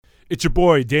It's your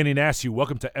boy, Danny Nasty.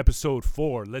 Welcome to episode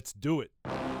 4. Let's do it.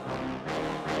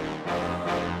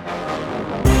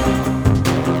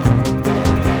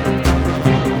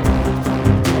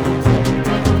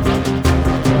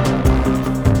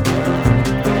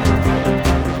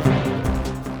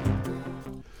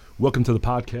 Welcome to the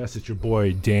podcast. It's your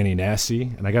boy, Danny Nasty.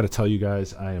 And I got to tell you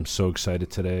guys, I am so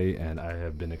excited today, and I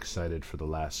have been excited for the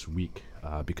last week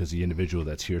because the individual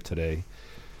that's here today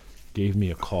gave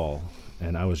me a call,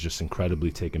 and I was just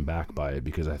incredibly taken back by it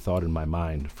because I thought in my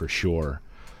mind for sure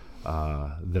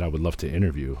that I would love to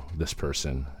interview this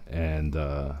person. And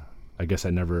I guess I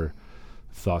never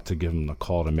thought to give him a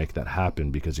call to make that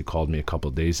happen because he called me a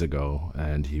couple days ago,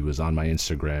 and he was on my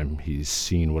Instagram. He's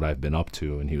seen what I've been up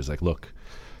to, and he was like, look,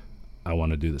 I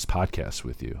want to do this podcast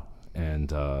with you.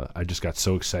 And I just got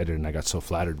so excited, and I got so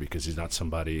flattered because he's not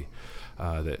somebody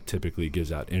that typically gives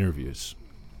out interviews.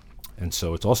 And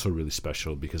so it's also really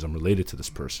special because I'm related to this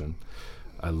person.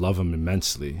 I love him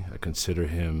immensely. I consider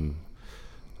him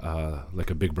like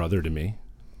a big brother to me,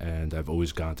 and I've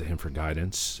always gone to him for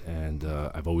guidance, and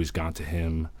I've always gone to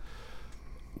him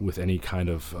with any kind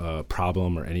of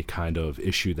problem or any kind of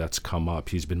issue that's come up.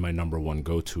 He's been my number one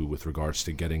go-to with regards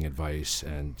to getting advice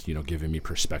and, you know, giving me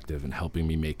perspective and helping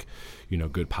me make, you know,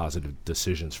 good positive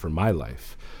decisions for my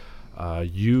life.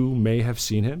 You may have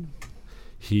seen him.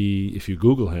 If you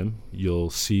Google him,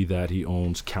 you'll see that he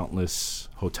owns countless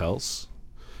hotels.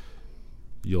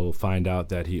 You'll find out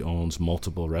that he owns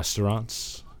multiple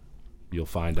restaurants. You'll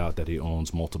find out that he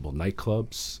owns multiple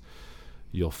nightclubs.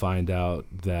 You'll find out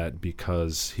that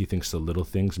because he thinks the little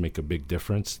things make a big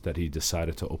difference, that he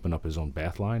decided to open up his own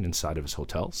bath line inside of his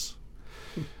hotels.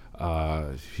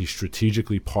 He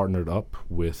strategically partnered up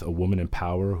with a woman in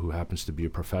power who happens to be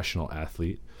a professional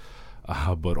athlete,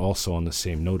 but also on the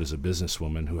same note as a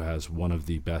businesswoman who has one of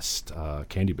the best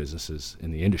candy businesses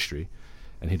in the industry.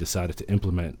 And he decided to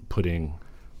implement putting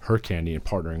her candy and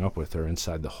partnering up with her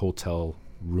inside the hotel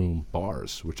room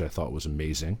bars, which I thought was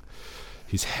amazing.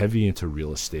 He's heavy into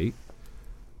real estate.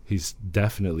 He's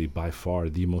definitely by far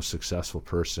the most successful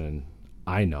person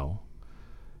I know.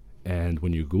 And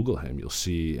when you Google him, you'll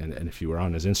see, and if you were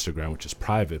on his Instagram, which is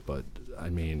private, but I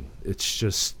mean, it's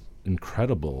just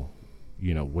incredible,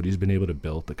 you know, what he's been able to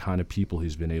build, the kind of people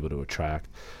he's been able to attract.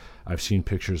 I've seen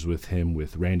pictures with him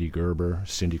with Randy Gerber,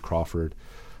 Cindy Crawford,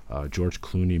 George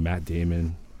Clooney, Matt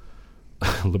Damon,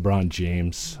 LeBron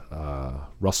James,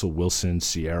 Russell Wilson,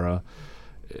 Sierra,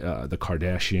 the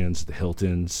Kardashians, the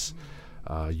Hiltons.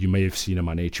 You may have seen him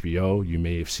on HBO. You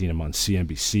may have seen him on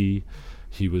CNBC.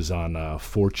 He was on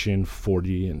Fortune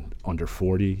 40 and Under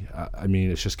 40. I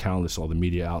mean, it's just countless, all the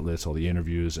media outlets, all the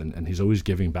interviews, and he's always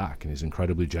giving back, and he's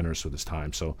incredibly generous with his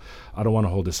time. So I don't want to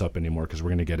hold this up anymore because we're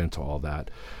going to get into all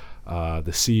that.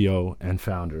 The CEO and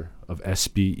founder of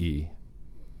SBE,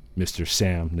 Mr.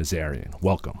 Sam Nazarian.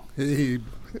 Welcome. Hey,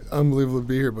 unbelievable to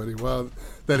be here, buddy. Wow,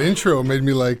 that intro made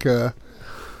me like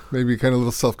maybe kind of a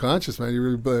little self-conscious, man. You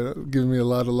really giving me a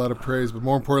lot of praise. But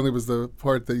more importantly was the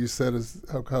part that you said is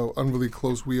how unbelievably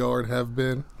close we are and have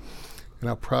been, and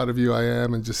how proud of you I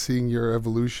am, and just seeing your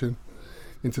evolution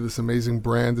into this amazing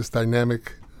brand, this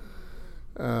dynamic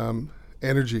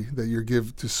energy that you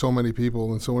give to so many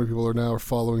people, and so many people are now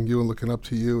following you and looking up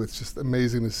to you. It's just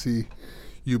amazing to see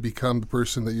you become the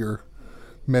person that you're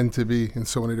meant to be in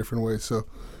so many different ways. So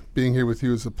being here with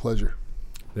you is a pleasure.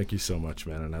 Thank you so much,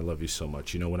 man, and I love you so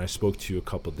much. You know, when I spoke to you a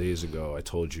couple days ago, I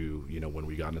told you, you know, when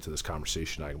we got into this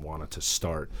conversation, I wanted to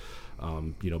start,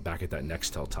 you know, back at that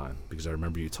Nextel time, because I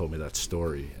remember you told me that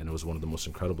story, and it was one of the most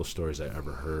incredible stories I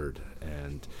ever heard.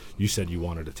 And you said you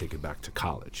wanted to take it back to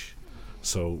college.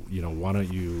 So, you know, why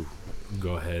don't you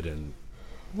go ahead and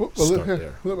start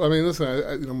there? I mean,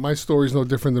 listen, you know, my story is no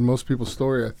different than most people's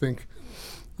story. I think,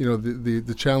 you know,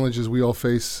 the challenges we all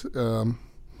face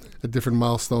at different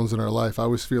milestones in our life. I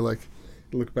always feel like,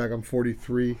 look back, I'm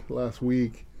 43 last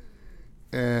week,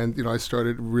 and, you know, I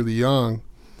started really young,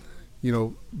 you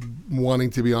know,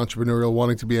 wanting to be entrepreneurial,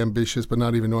 wanting to be ambitious, but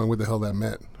not even knowing what the hell that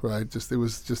meant, right? It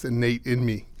was just innate in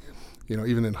me, you know,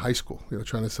 even in high school, you know,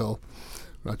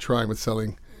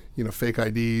 selling, you know, fake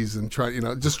IDs and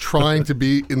just trying to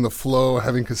be in the flow,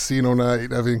 having casino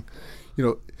night, having, you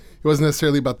know, it wasn't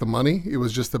necessarily about the money. It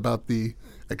was just about the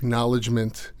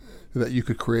acknowledgement that you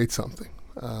could create something.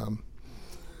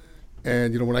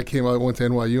 And, you know, when I went to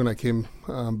NYU, and I came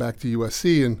back to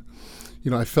USC, and, you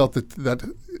know, I felt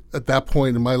that at that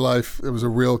point in my life, it was a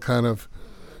real kind of,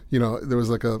 you know, there was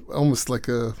like almost like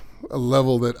a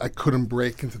level that I couldn't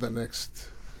break into the next,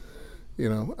 you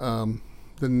know,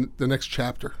 the next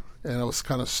chapter. And I was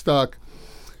kind of stuck.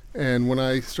 And when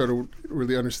I started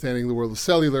really understanding the world of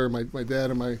cellular, my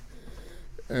dad and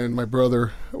and my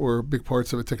brother were big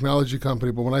parts of a technology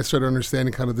company. But when I started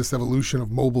understanding kind of this evolution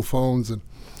of mobile phones, and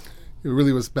it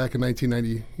really was back in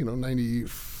 1990,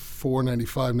 94,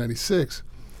 95, 96.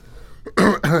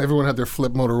 Everyone had their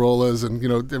flip Motorola's, and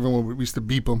everyone we used to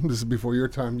beep them. This is before your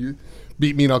time. You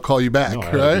beep me and I'll call you back,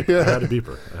 right? I had a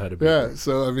beeper. Yeah.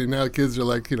 So I mean, now kids are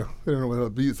like, they don't know what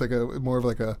it'll be. It's like more of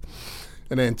like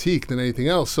an antique than anything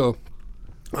else. So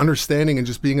understanding and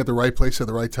just being at the right place at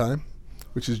the right time,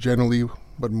 which is generally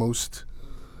what most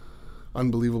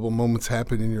unbelievable moments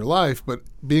happen in your life. But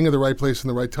being at the right place in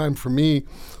the right time for me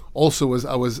also was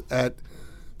I was at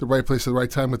the right place at the right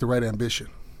time with the right ambition.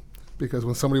 Because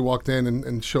when somebody walked in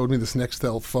and showed me this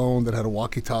Nextel phone that had a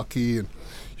walkie-talkie and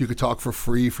you could talk for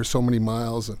free for so many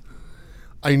miles, and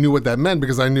I knew what that meant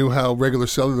because I knew how regular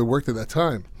cellular worked at that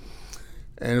time.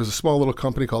 And it was a small little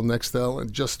company called Nextel,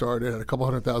 and just started, had a couple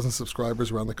 100,000 subscribers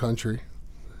around the country.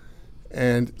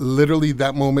 And literally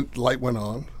that moment, light went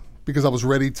on because I was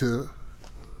ready to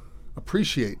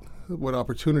appreciate what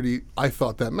opportunity I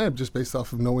thought that meant just based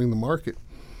off of knowing the market.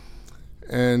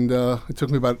 And it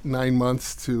took me about 9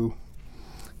 months to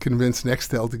convince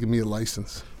Nextel to give me a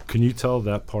license. Can you tell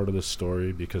that part of the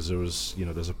story? Because there was,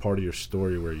 there's a part of your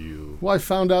story where you... Well, I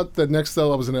found out that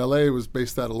Nextel, I was in L.A., was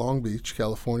based out of Long Beach,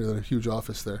 California. They had a huge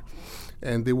office there.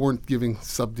 And they weren't giving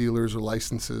sub-dealers or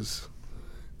licenses.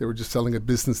 They were just selling it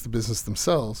business to business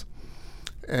themselves.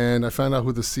 And I found out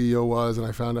who the CEO was, and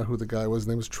I found out who the guy was. His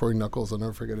name was Troy Knuckles. I'll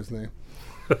never forget his name.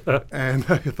 And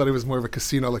I thought he was more of a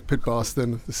casino like Pit Boss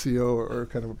than the CEO or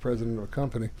kind of a president of a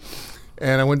company.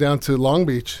 And I went down to Long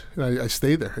Beach, and I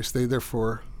stayed there. I stayed there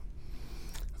for,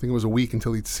 I think it was a week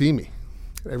until he'd see me.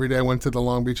 Every day I went to the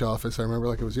Long Beach office. I remember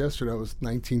like it was yesterday. I was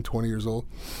 19, 20 years old.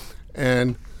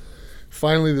 And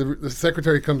finally the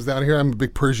secretary comes down here. I'm a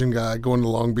big Persian guy going to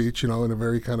Long Beach, in a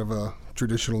very kind of a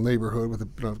traditional neighborhood with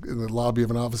in the lobby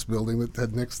of an office building that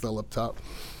had Nextel up top.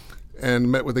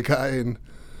 And met with the guy, and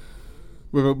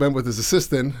we met with his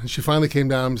assistant. And she finally came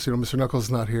down and said, Mr. Knuckles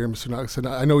is not here. Mr. Knuckles said,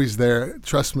 I know he's there.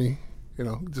 Trust me.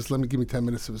 Just give me 10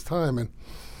 minutes of his time. And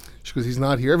she goes, he's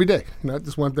not here every day. I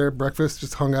just went there, breakfast,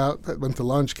 just hung out, went to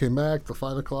lunch, came back till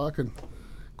 5 o'clock and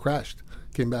crashed.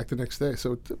 Came back the next day.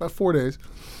 So about 4 days.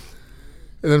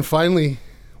 And then finally,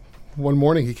 one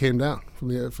morning he came down from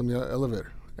the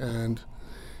elevator. And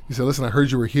he said, listen, I heard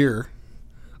you were here.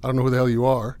 I don't know who the hell you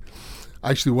are.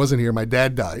 I actually wasn't here. My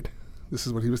dad died. This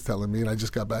is what he was telling me. And I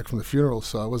just got back from the funeral,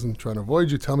 so I wasn't trying to avoid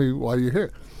you. Tell me why you're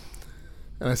here.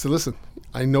 And I said, listen,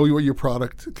 I know what your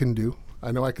product can do.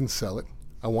 I know I can sell it.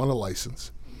 I want a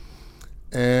license.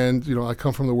 And, I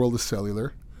come from the world of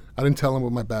cellular. I didn't tell him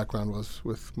what my background was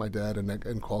with my dad and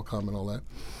Qualcomm and all that.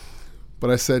 But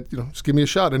I said, just give me a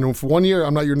shot. And for 1 year,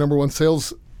 I'm not your number one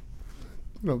sales,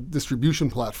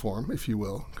 distribution platform, if you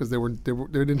will, because they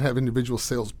didn't have individual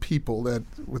sales people that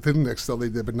within Nextel they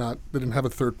did, but they didn't have a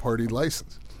third-party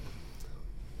license.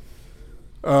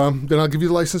 Then I'll give you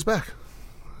the license back.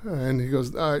 And he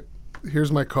goes, all right,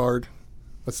 here's my card.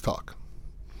 Let's talk.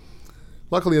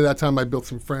 Luckily, at that time, I built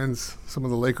some friends, some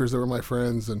of the Lakers that were my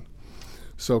friends. And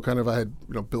so kind of I had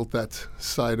built that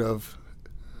side of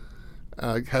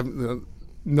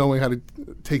knowing how to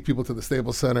take people to the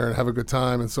Staples Center and have a good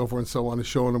time and so forth and so on, and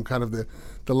showing them kind of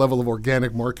the level of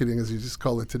organic marketing, as you just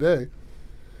call it today.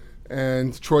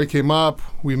 And Troy came up.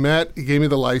 We met. He gave me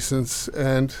the license.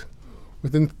 And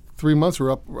within 3 months,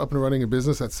 we're up and running a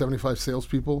business at 75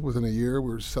 salespeople within a year.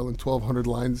 We're selling 1,200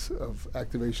 lines of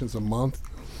activations a month.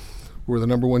 We're the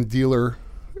number one dealer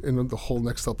in the whole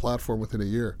Nextel platform within a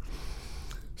year.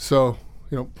 So,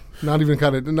 not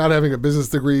having a business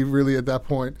degree really at that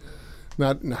point,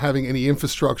 not having any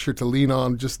infrastructure to lean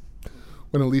on, just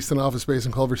went and leased an office space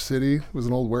in Culver City. It was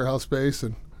an old warehouse space,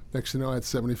 and next thing you know, I had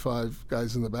 75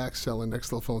 guys in the back selling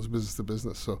Nextel phones business to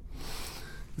business. So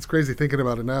it's crazy thinking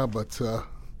about it now, but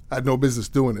I had no business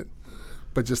doing it,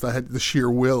 but just I had the sheer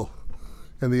will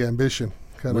and the ambition.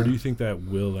 Where do you think that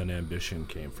will and ambition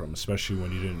came from, especially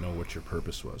when you didn't know what your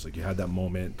purpose was? Like you had that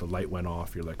moment, the light went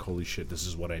off, you're like, holy shit, this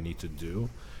is what I need to do.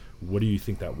 What do you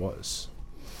think that was?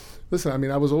 Listen, I mean,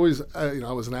 I was always,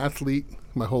 I was an athlete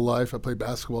my whole life. I played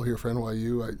basketball here for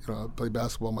NYU. I played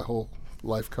basketball my whole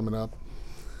life coming up.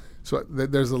 So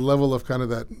there's a level of kind of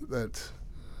that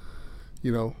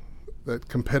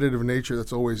competitive nature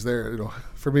that's always there.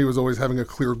 For me, it was always having a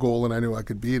clear goal, and I knew I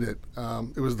could beat it.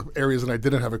 It was the areas that I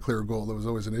didn't have a clear goal that was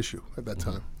always an issue at that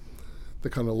time. The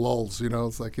kind of lulls,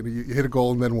 it's like you hit a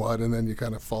goal and then what, and then you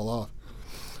kind of fall off.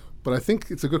 But I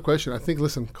think it's a good question. I think,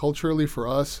 listen, culturally for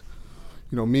us,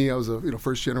 me, I was a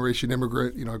first generation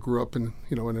immigrant. I grew up in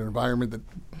in an environment that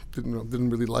didn't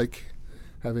really like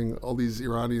having all these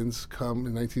Iranians come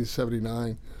in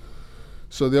 1979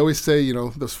 So they always say,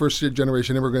 those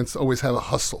first-generation immigrants always have a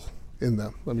hustle in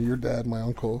them. I mean, your dad, my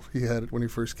uncle, he had it when he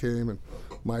first came, and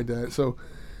my dad. So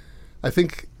I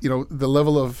think, the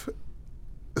level of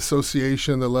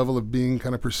association, the level of being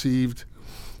kind of perceived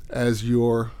as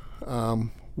your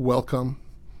welcome,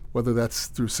 whether that's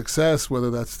through success,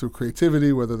 whether that's through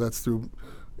creativity, whether that's through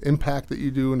impact that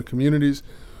you do in the communities.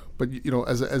 But,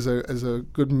 as a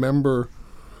good member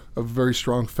of a very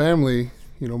strong family,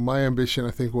 my ambition, I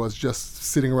think, was just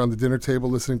sitting around the dinner table,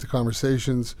 listening to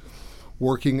conversations,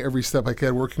 working every step I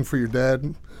could, working for your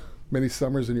dad many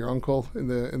summers, and your uncle in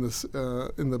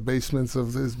the basements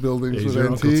of his buildings He's with your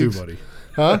antiques. uncle too, buddy.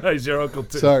 Huh? He's your uncle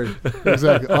too. Sorry,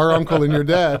 exactly. Our uncle and your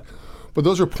dad. But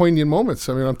those are poignant moments.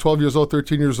 I mean, I'm 12 years old,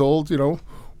 13 years old,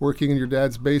 working in your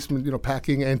dad's basement,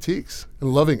 packing antiques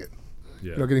and loving it.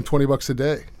 Yeah. Getting $20 a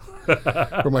day.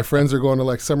 Where my friends are going to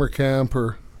like summer camp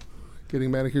or getting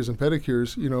manicures and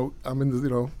pedicures, I'm in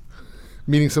the,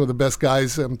 meeting some of the best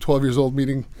guys. I'm 12 years old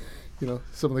meeting,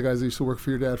 some of the guys that used to work for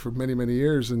your dad for many, many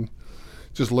years, and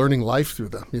just learning life through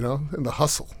them, and the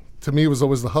hustle. To me, it was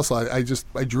always the hustle.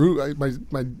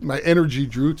 My energy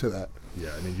drew to that.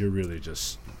 Yeah, I mean, you're really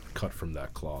just cut from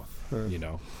that cloth, Right.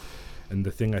 And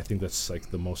the thing I think that's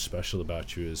like the most special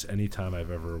about you is anytime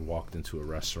I've ever walked into a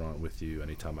restaurant with you,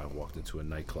 anytime I've walked into a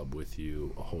nightclub with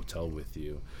you, a hotel with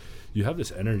you, you have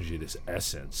this energy, this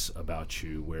essence about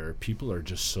you where people are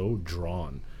just so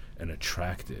drawn and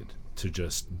attracted to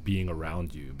just being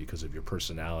around you because of your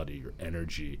personality, your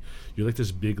energy. You're like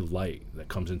this big light that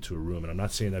comes into a room. And I'm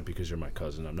not saying that because you're my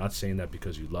cousin. I'm not saying that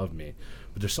because you love me.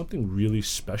 But there's something really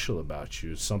special about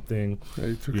you. It's something,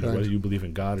 whether you believe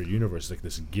in God or universe, like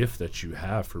this gift that you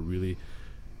have for really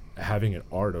having an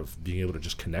art of being able to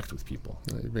just connect with people.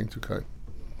 You're being too kind.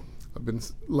 I've been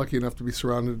lucky enough to be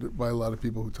surrounded by a lot of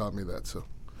people who taught me that. So,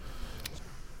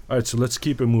 all right, so let's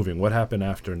keep it moving. What happened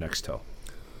after Nextel?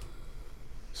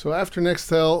 So after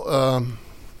Nextel,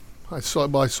 I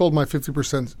sold my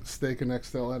 50% stake in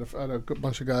Nextel. I had a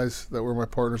bunch of guys that were my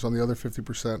partners on the other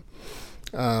 50%.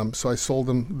 So I sold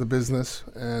them the business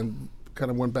and kind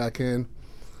of went back in,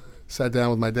 sat down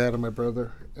with my dad and my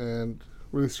brother, and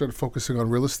really started focusing on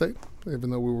real estate, even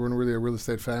though we weren't really a real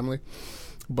estate family.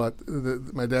 But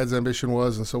my dad's ambition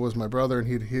was, and so was my brother,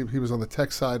 and he was on the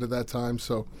tech side at that time.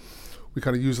 So we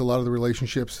kind of used a lot of the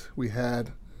relationships we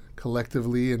had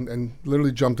collectively and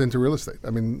literally jumped into real estate. I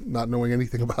mean, not knowing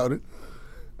anything about it,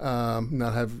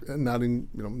 not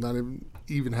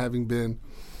even having been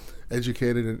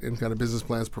educated in kind of business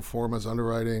plans, performance,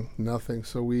 underwriting, nothing.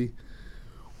 So it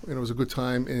was a good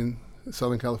time in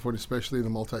Southern California, especially in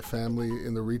the multifamily,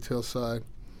 in the retail side.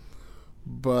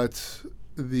 But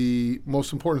the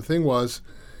most important thing was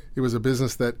it was a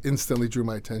business that instantly drew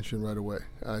my attention right away.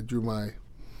 Drew my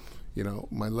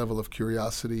level of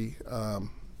curiosity,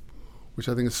 which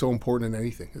I think is so important in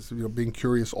anything. It's being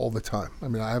curious all the time. I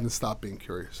mean, I haven't stopped being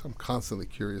curious. I'm constantly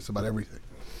curious about everything.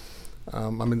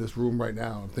 I'm in this room right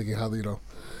now. I'm thinking how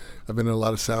I've been in a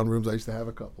lot of sound rooms. I used to have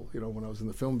a couple, when I was in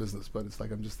the film business. But it's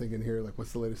like I'm just thinking here, like,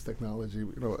 what's the latest technology?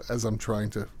 As I'm trying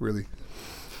to really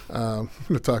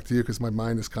talk to you, because my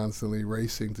mind is constantly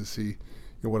racing to see,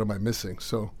 what am I missing?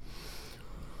 So,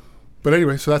 but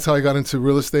anyway, so that's how I got into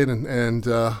real estate, and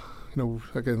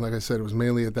again, like I said, it was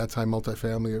mainly at that time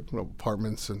multifamily,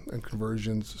 apartments and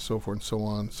conversions, so forth and so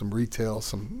on, some retail,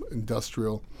 some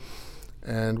industrial,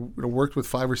 and worked with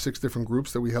 5 or 6 different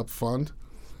groups that we helped fund,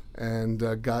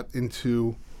 and got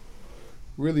into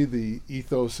really the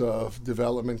ethos of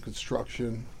development,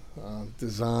 construction,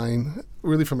 design,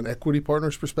 really from an equity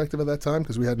partner's perspective at that time,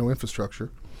 because we had no infrastructure,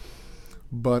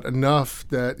 but enough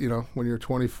that, when you're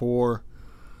 24,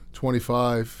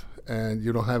 25, and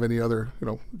you don't have any other,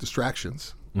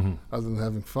 distractions other than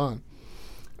having fun,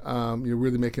 you're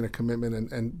really making a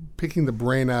commitment and picking the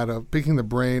brain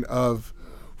of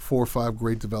 4 or 5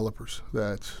 great developers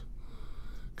that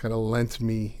kind of lent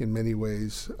me in many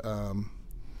ways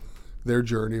their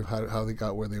journey of how they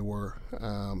got where they were,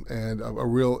 and a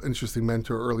real interesting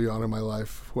mentor early on in my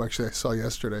life, who actually I saw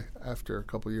yesterday after a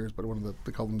couple of years, but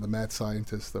they call him the mad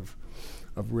scientist of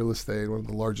real estate, one of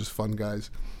the largest fund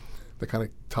guys that kind of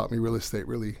taught me real estate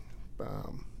really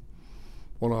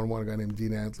one-on-one, a guy named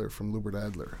Dean Adler from Lubert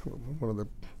Adler, one of the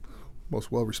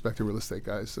most well-respected real estate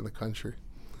guys in the country.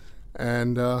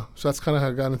 And so that's kind of how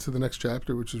I got into the next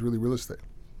chapter, which is really real estate.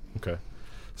 Okay.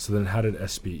 So then how did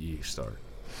SBE start?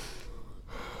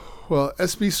 Well,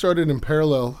 SB started in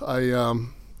parallel.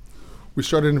 We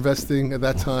started investing at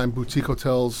that time. Boutique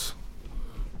hotels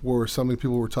were something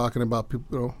people were talking about.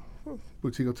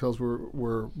 Boutique hotels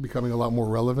were becoming a lot more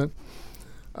relevant.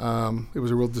 It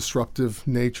was a real disruptive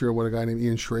nature of what a guy named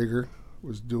Ian Schrager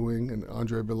was doing, and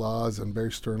Andre Bilaz and Barry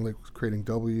Sternlicht was creating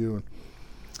W,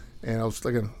 and I was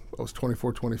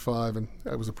 24, 25, and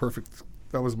I was a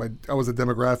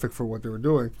demographic for what they were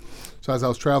doing. So as I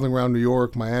was traveling around New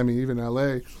York, Miami, even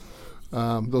LA,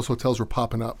 those hotels were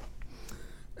popping up.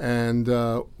 And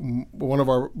one of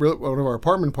our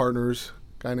apartment partners,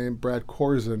 a guy named Brad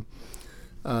Corzin,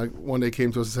 one day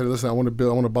came to us and said, "Listen, I want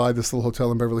to buy this little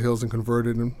hotel in Beverly Hills and convert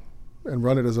it and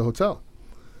run it as a hotel."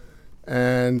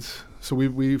 And so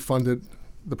we funded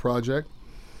the project.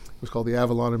 It was called the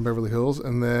Avalon in Beverly Hills,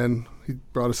 and then he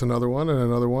brought us another one and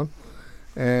another one,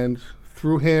 and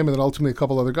through him and then ultimately a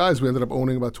couple other guys, we ended up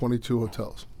owning about 22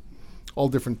 hotels, all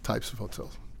different types of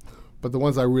hotels. But the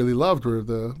ones I really loved were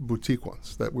the boutique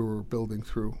ones that we were building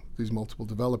through these multiple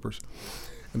developers.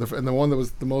 And the one that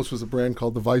was the most was a brand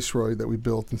called the Viceroy that we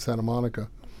built in Santa Monica.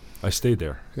 I stayed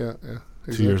there. Yeah.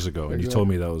 Exactly. 2 years ago, and you told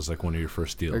me that was like one of your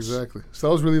first deals. Exactly. So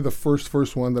that was really the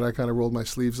first one that I kind of rolled my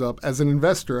sleeves up. As an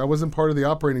investor, I wasn't part of the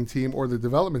operating team or the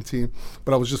development team,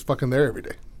 but I was just fucking there every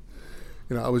day.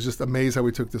 I was just amazed how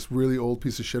we took this really old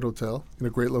piece of shit hotel in a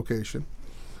great location,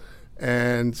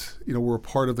 and we're a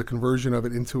part of the conversion of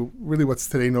it into really what's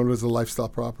today known as a lifestyle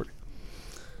property.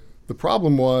 The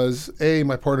problem was,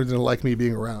 my partner didn't like me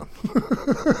being around,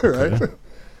 right?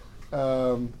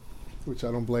 Which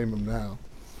I don't blame him now.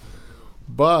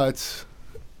 But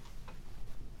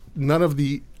none of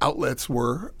the outlets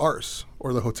were ours,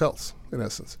 or the hotels, in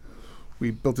essence.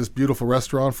 We built this beautiful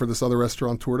restaurant for this other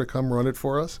restaurateur to come run it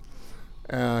for us.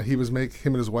 Him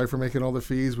and his wife were making all the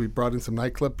fees. We brought in some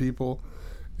nightclub people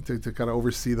to kind of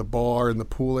oversee the bar and the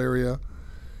pool area.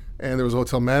 And there was a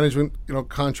hotel management,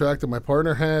 contract that my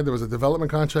partner had. There was a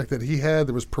development contract that he had.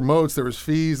 There was promotes, there was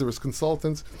fees, there was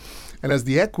consultants. And as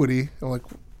the equity, I'm like,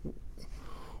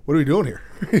 what are we doing here?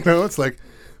 It's like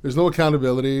there's no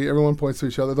accountability. Everyone points to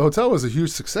each other. The hotel was a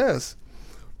huge success,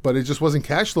 but it just wasn't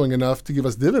cash flowing enough to give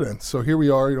us dividends. So here we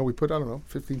are, we put, $15,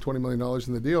 $20 million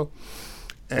in the deal.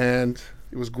 And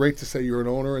it was great to say you're an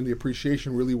owner, and the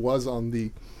appreciation really was on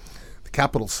the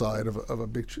capital side of a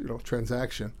big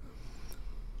transaction.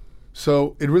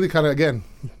 So it really kind of, again,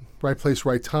 right place,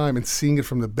 right time, and seeing it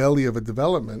from the belly of a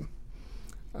development,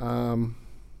 I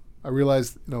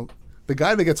realized, the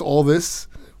guy that gets all this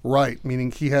right,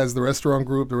 meaning he has the restaurant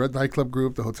group, the red nightclub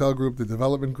group, the hotel group, the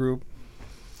development group,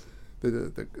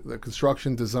 the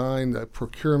construction, design, the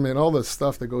procurement, all the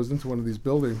stuff that goes into one of these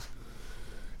buildings,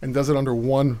 and does it under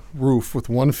one roof with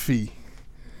one fee,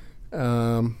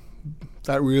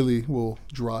 that really will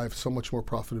drive so much more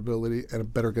profitability and a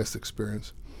better guest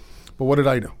experience. But what did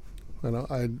I know?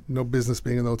 I had no business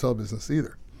being in the hotel business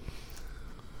either.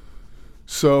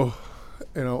 So,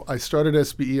 I started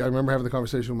SBE. I remember having the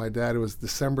conversation with my dad. It was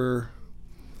December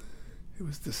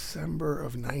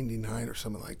of 99 or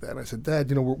something like that. And I said,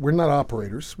 Dad, we're not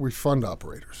operators. We fund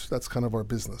operators. That's kind of our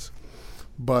business.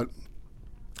 But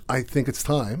I think it's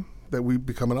time that we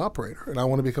become an operator, and I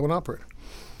want to become an operator.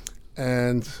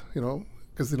 And,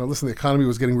 because, listen, the economy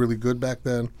was getting really good back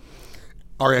then.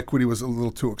 Our equity was a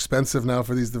little too expensive now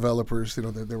for these developers. They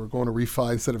were going to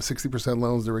refi instead of 60%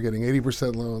 loans. They were getting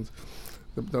 80% loans.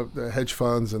 The hedge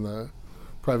funds and the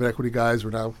private equity guys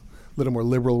were now a little more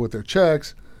liberal with their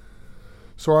checks.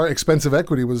 So our expensive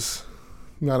equity was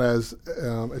not as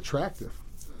attractive.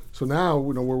 So now,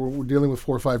 we're dealing with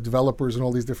 4 or 5 developers in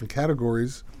all these different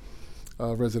categories,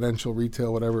 residential,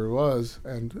 retail, whatever it was,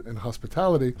 and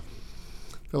hospitality.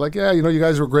 They're like, yeah, you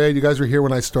guys were great. You guys were here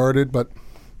when I started, but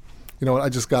I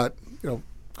just got,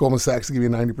 Goldman Sachs to give me a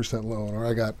 90% loan, or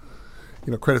I got,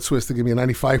 Credit Suisse to give me a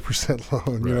 95%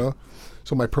 loan, right.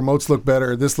 So my promotes look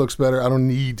better. This looks better. I don't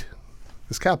need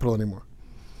this capital anymore.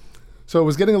 So it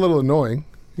was getting a little annoying,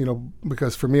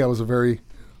 because for me, I was a very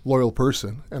loyal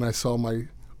person, and I saw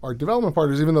our development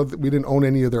partners, even though we didn't own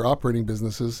any of their operating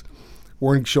businesses,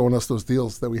 weren't showing us those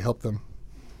deals that we helped them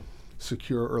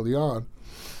secure early on.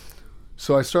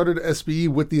 So I started SBE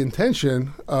with the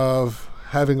intention of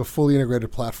having a fully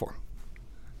integrated platform,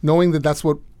 knowing that that's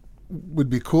what would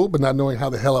be cool, but not knowing how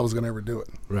the hell I was going to ever do it.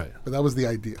 Right. But that was the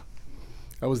idea.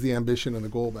 That was the ambition and the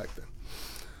goal back then.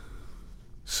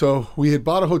 So we had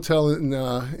bought a hotel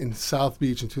in South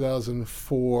Beach in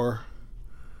 2004,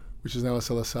 which is now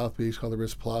SLS South Beach, called the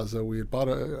Ritz Plaza. We had bought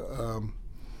a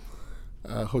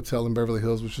hotel in Beverly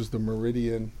Hills, which is the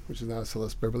Meridian, which is now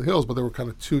SLS Beverly Hills, but there were kind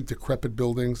of 2 decrepit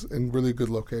buildings in really good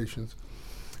locations.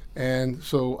 And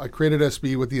so I created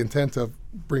SBE with the intent of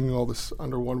bringing all this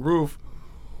under one roof.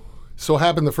 So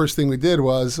happened the first thing we did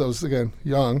was, I was, again,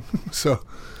 young, so,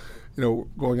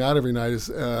 going out every night is,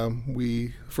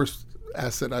 first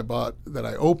asset I bought that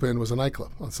I opened was a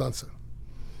nightclub on Sunset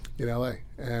in LA.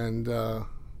 And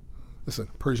Listen,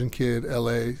 Persian Kid,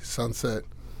 L.A., Sunset,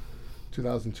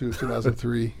 2002,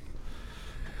 2003.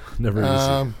 Never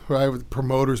easy. Right, with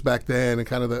promoters back then, and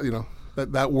kind of the, you know,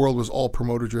 that world was all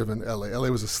promoter driven. LA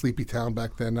was a sleepy town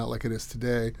back then, not like it is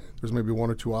today. There's maybe one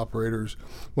or two operators.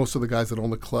 Most of the guys that own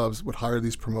the clubs would hire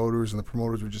these promoters, and the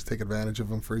promoters would just take advantage of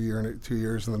them for a year and 2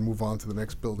 years, and then move on to the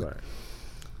next building. Right.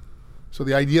 So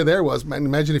the idea there was,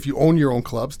 imagine if you own your own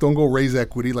clubs. Don't go raise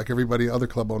equity like everybody other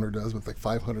club owner does with like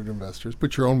 500 investors.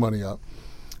 Put your own money up.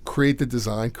 Create the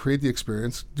design, create the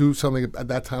experience, do something at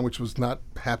that time which was not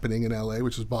happening in LA,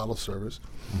 which was bottle service,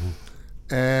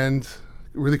 and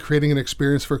really creating an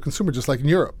experience for a consumer, just like in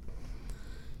Europe.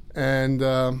 And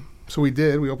so we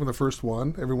did. We opened the first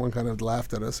one. Everyone kind of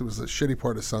laughed at us. It was a shitty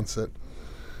part of Sunset,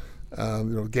 you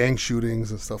know, gang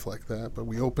shootings and stuff like that. But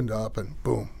we opened up, and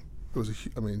boom, it was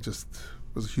it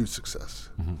was a huge success.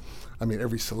 I mean,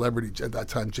 every celebrity at that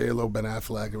time, J-Lo, Ben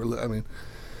Affleck.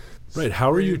 Right.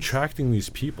 How are you attracting these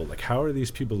people? Like, how are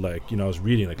these people, like, you know, I was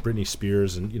reading, like, Britney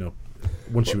Spears, and, you know,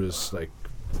 when she was, like,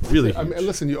 really huge. I mean,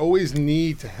 listen, you always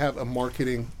need to have a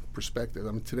marketing perspective.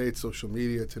 I mean, today it's social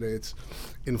media. Today it's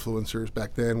influencers.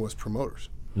 Back then was promoters.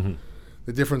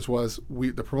 The difference was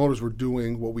the promoters were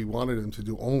doing what we wanted them to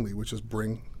do only, which is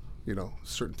bring, you know,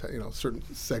 certain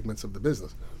segments of the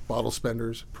business. Bottle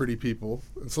spenders, pretty people,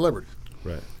 and celebrities.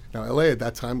 Right. Now, LA at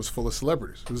that time was full of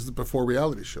celebrities. It was before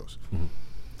reality shows.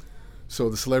 So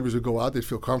the celebrities would go out, they'd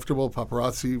feel comfortable.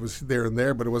 Paparazzi was there and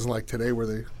there, but it wasn't like today where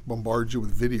they bombard you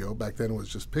with video. Back then it was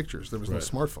just pictures. There was no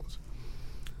smartphones.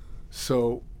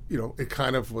 So, you know, it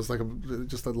kind of was like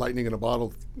just a lightning in a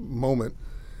bottle moment.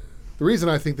 The reason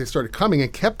I think they started coming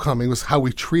and kept coming was how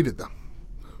we treated them.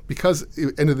 Because at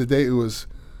the end of the day, it was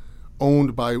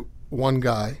owned by one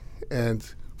guy. And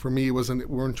for me, we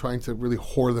weren't trying to really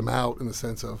whore them out in the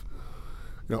sense of,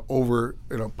 you know,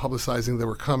 publicizing they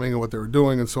were coming and what they were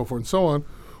doing and so forth and so on.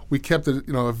 We kept it,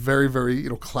 you know, a very, very, you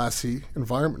know, classy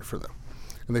environment for them,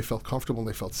 and they felt comfortable and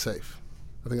they felt safe.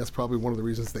 I think that's probably one of the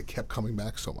reasons they kept coming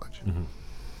back so much.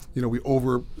 You know, we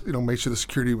made sure the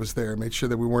security was there, made sure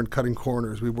that we weren't cutting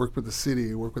corners. We worked with the city,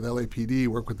 we worked with LAPD,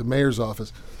 worked with the mayor's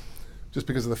office, just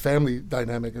because of the family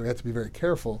dynamic. We had to be very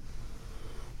careful.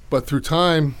 But through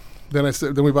time, then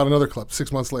we bought another club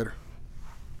 6 months later.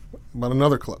 Bought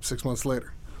another club 6 months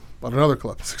later. Bought another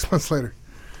club 6 months later.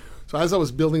 So as I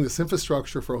was building this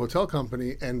infrastructure for a hotel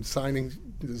company and signing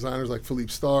designers like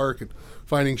Philippe Starck and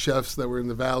finding chefs that were in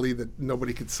the valley that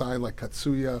nobody could sign like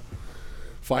Katsuya,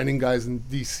 finding guys in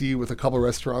D.C. with a couple of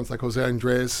restaurants like Jose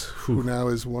Andres, who now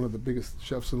is one of the biggest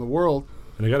chefs in the world.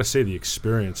 And I got to say, the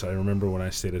experience, I remember when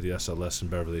I stayed at the SLS in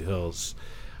Beverly Hills,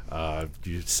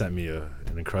 you sent me an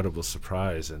incredible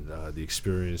surprise, and the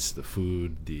experience, the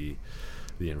food, the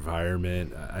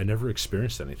environment. I never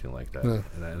experienced anything like that. Yeah.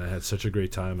 And I had such a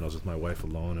great time, and I was with my wife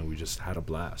alone, and we just had a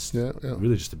blast. Yeah.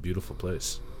 Really just a beautiful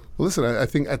place. Well, listen, I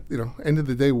think at end of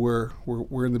the day, we're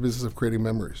in the business of creating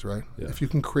memories, right? Yeah. If you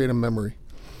can create a memory,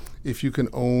 if you can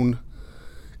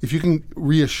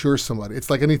reassure somebody,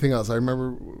 it's like anything else. I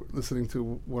remember listening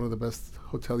to one of the best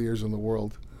hoteliers in the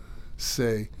world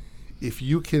say, if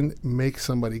you can make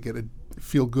somebody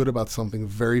feel good about something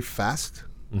very fast,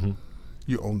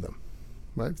 you own them.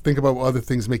 Right? Think about what other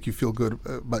things make you feel good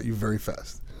about you very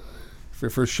fast. For your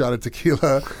first shot of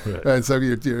tequila, right. And so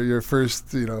your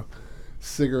first, you know,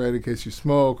 cigarette in case you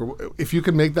smoke, or if you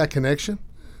can make that connection,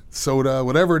 soda,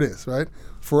 whatever it is, right?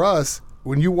 For us,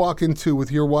 when you walk into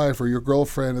with your wife or your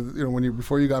girlfriend, you know,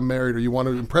 before you got married, or you want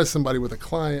to impress somebody with a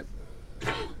client,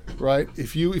 right?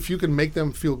 If you can make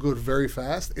them feel good very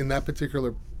fast in that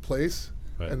particular place,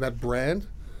 right, and that brand,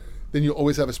 then you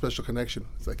always have a special connection.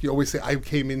 It's like you always say, I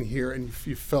came in here and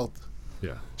you felt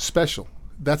special.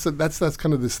 That's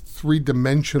kind of this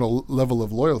three-dimensional level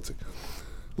of loyalty.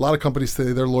 A lot of companies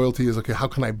today, their loyalty is, okay, how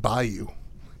can I buy you?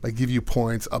 I give you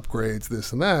points, upgrades,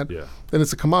 this and that. Yeah. Then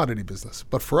it's a commodity business.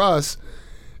 But for us,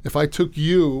 if I took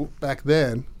you back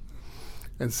then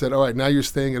and said, all right, now you're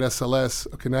staying at SLS.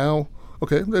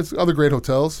 Okay, there's other great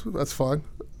hotels. That's fine.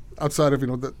 Outside of,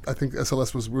 I think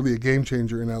SLS was really a game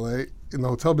changer in LA, in the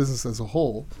hotel business as a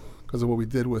whole, because of what we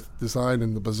did with design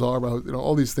and the bazaar,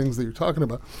 all these things that you're talking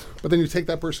about. But then you take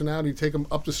that person out and you take them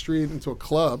up the street into a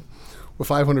club with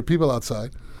 500 people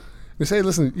outside. And you say,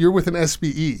 listen, you're with an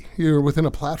SBE, you're within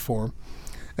a platform,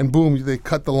 and boom, they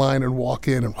cut the line and walk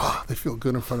in, and wow, they feel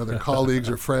good in front of their colleagues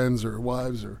or friends or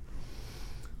wives or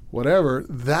whatever.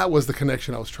 That was the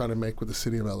connection I was trying to make with the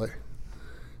city of LA.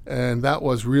 And that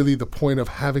was really the point of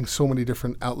having so many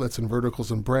different outlets and verticals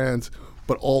and brands,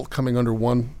 but all coming under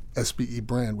one SBE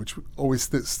brand, which always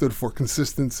stood for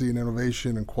consistency and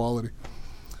innovation and quality.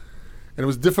 And it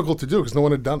was difficult to do because no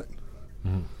one had done it.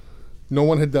 No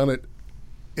one had done it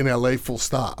in LA, full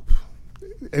stop.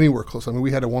 Anywhere close. I mean,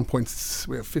 we had at one point,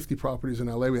 we have 50 properties in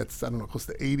LA. We had, I don't know, close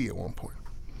to 80 at one point.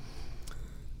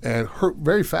 And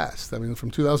very fast. I mean,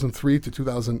 from 2003 to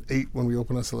 2008 when we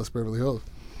opened SLS Beverly Hills,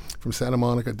 from Santa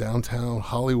Monica, downtown,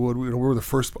 Hollywood. We were the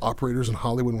first operators in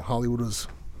Hollywood when Hollywood was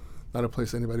not a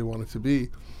place anybody wanted to be.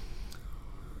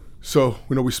 So,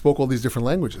 we spoke all these different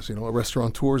languages. A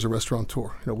restaurateur is a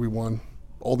restaurateur. We won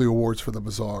all the awards for the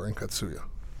Bazaar in Katsuya.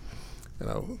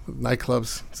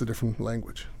 Nightclubs, it's a different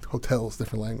language. Hotels,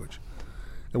 different language.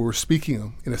 And we were speaking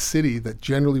them in a city that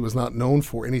generally was not known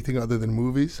for anything other than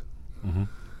movies. Mm-hmm.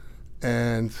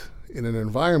 And in an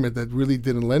environment that really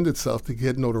didn't lend itself to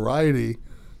get notoriety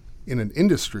in an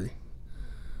industry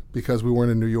because we weren't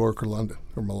in New York or London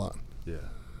or Milan. Yeah.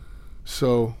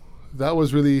 So that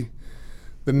was really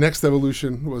the next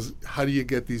evolution was how do you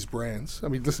get these brands? I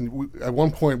mean, listen, at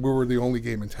one point we were the only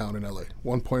game in town in LA.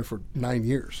 One point for 9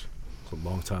 years. It's a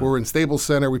long time. We were in Staples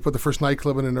Center. We put the first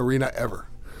nightclub in an arena ever.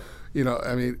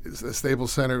 I mean, the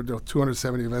Staples Center,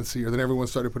 270 events a year. Then everyone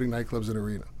started putting nightclubs in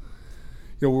arena.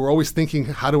 We were always thinking,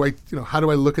 how do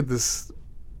I look at this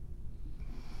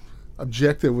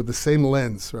objective with the same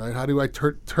lens, right? How do I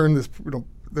turn this,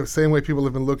 the same way people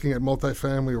have been looking at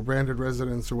multifamily or branded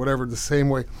residence or whatever, the same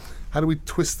way. How do we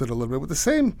twist it a little bit with the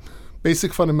same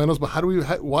basic fundamentals? But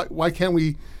why can't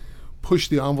we push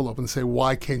the envelope and say,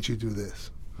 why can't you do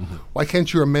this? Mm-hmm. Why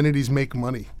can't your amenities make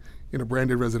money in a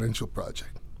branded residential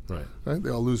project? Right. They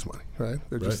all lose money, right?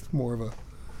 They're just more of a.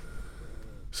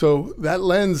 So that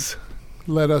lens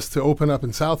led us to open up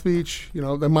in South Beach.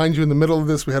 Then mind you, in the middle of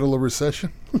this, we had a little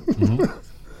recession mm-hmm.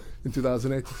 in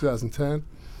 2008 to 2010.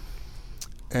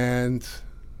 And,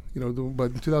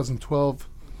 but in 2012,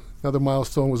 another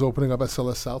milestone was opening up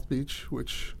SLS South Beach,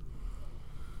 which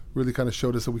really kind of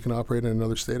showed us that we can operate in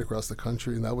another state across the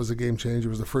country. And that was a game changer.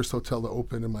 It was the first hotel to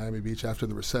open in Miami Beach after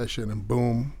the recession. And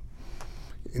boom,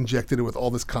 injected it with all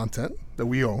this content that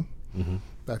we own. Mm-hmm.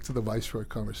 Back to the Viceroy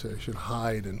conversation,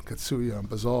 Hyde and Katsuya and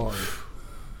Bazaar.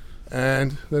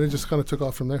 And then it just kind of took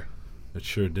off from there. It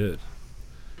sure did.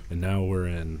 And now we're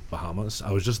in Bahamas.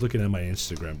 I was just looking at my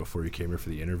Instagram before you came here for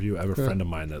the interview. I have a friend of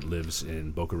mine that lives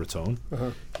in Boca Raton.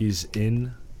 Uh-huh. He's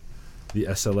in the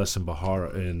SLS in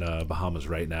Bahamas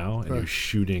right now, and he's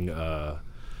shooting a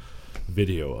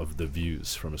video of the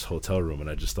views from his hotel room. And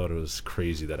I just thought it was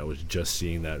crazy that I was just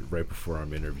seeing that right before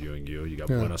I'm interviewing you. You got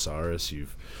Buenos Aires.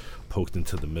 You've poked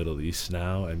into the Middle East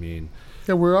now. I mean...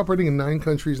 Yeah, we're operating in 9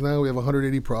 countries now. We have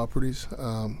 180 properties.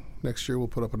 Next year, we'll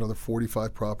put up another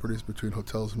 45 properties between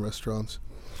hotels and restaurants.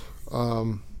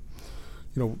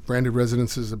 Branded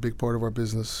residences is a big part of our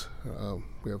business.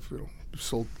 We have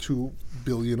sold $2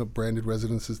 billion of branded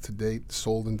residences to date,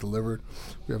 sold and delivered.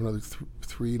 We have another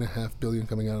 $3.5 billion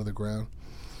coming out of the ground.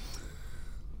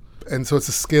 And so it's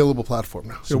a scalable platform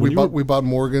now. So we bought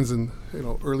Morgan's in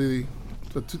early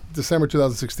December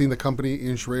 2016. The company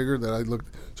Ian Schrager that I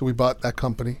looked. So we bought that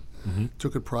company. Mm-hmm.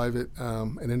 Took it private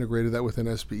and integrated that within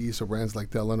SBE, so brands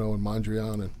like Delano and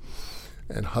Mondrian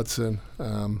and Hudson.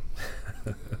 And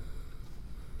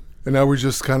now we're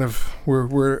just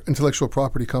we're intellectual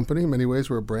property company in many ways.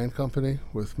 We're a brand company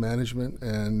with management,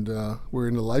 and we're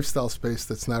in the lifestyle space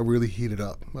that's now really heated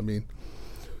up. I mean,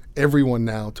 everyone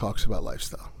now talks about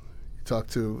lifestyle. You talk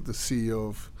to the CEO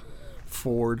of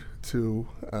Ford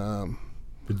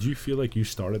But do you feel like you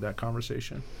started that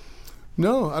conversation?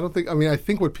 No, I don't think. I mean, I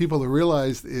think what people have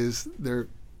realized is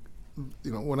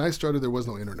when I started, there was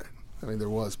no internet. I mean, there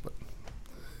was, but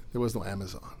there was no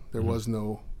Amazon. There was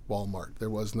no Walmart. There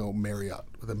was no Marriott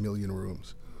with 1 million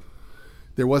rooms.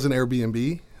 There wasn't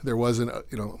Airbnb. There wasn't,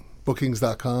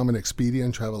 Bookings.com and Expedia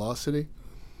and Travelocity.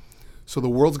 So the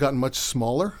world's gotten much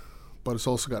smaller, but it's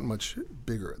also gotten much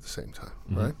bigger at the same time,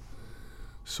 right?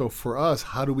 So for us,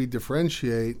 how do we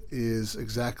differentiate is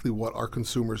exactly what our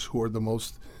consumers who are the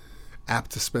most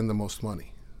apt to spend the most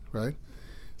money, right?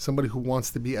 Somebody who wants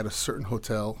to be at a certain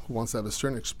hotel, who wants to have a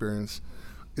certain experience,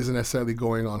 isn't necessarily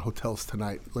going on Hotels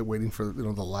Tonight, like waiting for the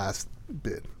last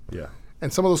bid. Yeah.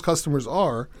 And some of those customers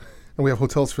are, and we have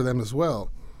hotels for them as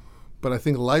well. But I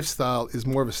think lifestyle is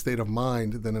more of a state of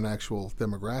mind than an actual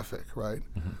demographic, right?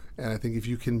 Mm-hmm. And I think if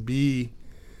you can be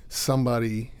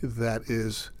somebody that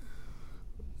is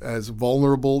as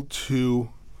vulnerable to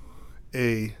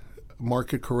a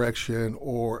market correction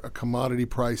or a commodity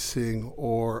pricing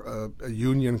or a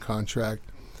union contract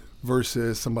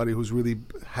versus somebody who's really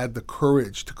had the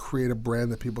courage to create a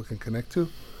brand that people can connect to,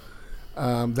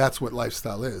 that's what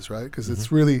lifestyle is, right? Because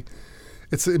it's really,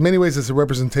 it's in many ways it's a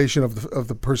representation of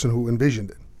the person who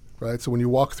envisioned it, right? So when you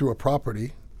walk through a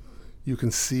property, you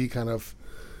can see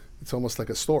it's almost like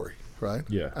a story, right?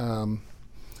 Yeah.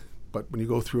 But when you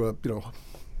go through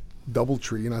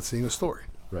DoubleTree, you're not seeing a story.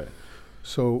 Right.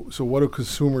 So what do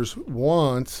consumers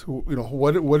want?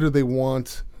 What do they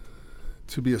want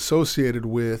to be associated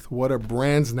with? What are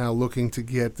brands now looking to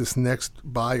get this next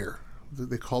buyer?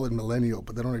 They call it millennial,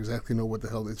 but they don't exactly know what the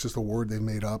hell. It's just a word they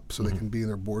made up so they can be in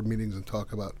their board meetings and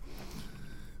talk about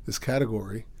this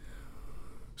category.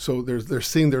 So they're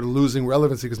seeing they're losing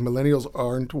relevancy because millennials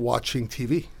aren't watching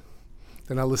TV.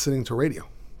 They're not listening to radio.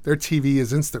 Their TV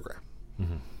is Instagram.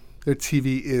 Mm-hmm. Their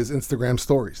TV is Instagram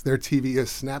stories. Their TV is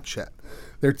Snapchat.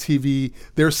 Their TV,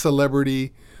 their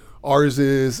celebrity, ours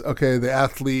is, okay, the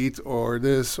athlete or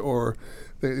this or,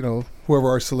 whoever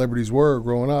our celebrities were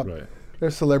growing up. Right. Their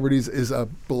celebrities is a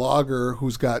blogger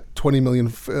who's got 20 million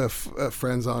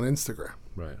friends on Instagram.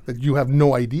 Right. That you have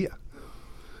no idea,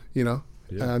 Yeah.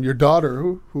 Your daughter,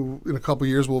 who in a couple of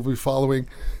years will be following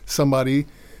somebody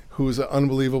who's an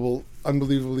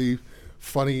unbelievably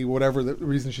funny, whatever the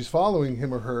reason she's following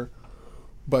him or her,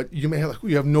 but you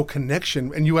have no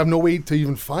connection and you have no way to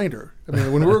even find her. I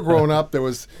mean, when we were growing up, there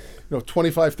was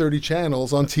 25, 30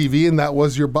 channels on TV, and that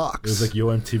was your box. It was like Yo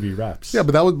MTV Raps. Yeah,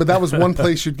 but that was one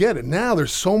place you'd get it. Now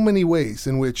there's so many ways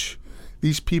in which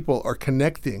these people are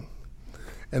connecting,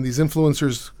 and these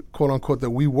influencers, quote unquote,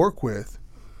 that we work with,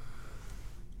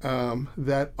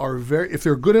 that are if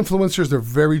they're good influencers, they're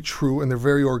very true and they're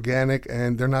very organic,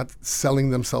 and they're not selling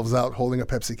themselves out, holding a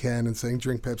Pepsi can and saying,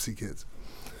 "Drink Pepsi, kids."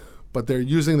 But they're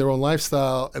using their own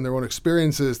lifestyle and their own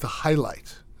experiences to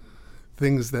highlight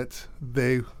things that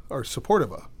they are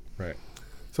supportive of. Right.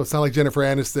 So it's not like Jennifer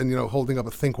Aniston, holding up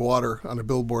a Think Water on a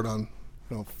billboard on,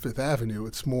 Fifth Avenue.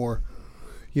 It's more,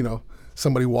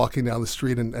 somebody walking down the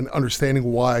street and understanding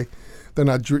why they're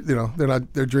not,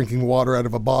 they're drinking water out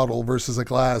of a bottle versus a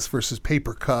glass versus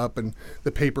paper cup, and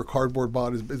the paper cardboard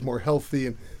bottle is more healthy,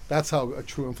 and that's how a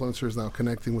true influencer is now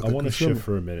connecting with the consumer. I want to shift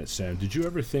for a minute, Sam. Did you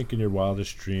ever think in your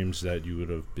wildest dreams that you would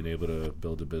have been able to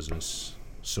build a business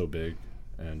so big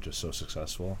and just so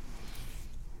successful?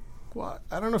 Well,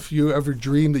 I don't know if you ever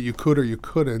dreamed that you could or you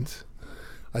couldn't.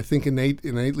 I think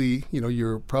innately,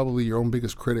 you're probably your own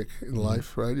biggest critic in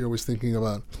life, right? You're always thinking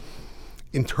about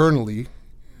internally,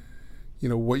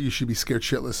 what you should be scared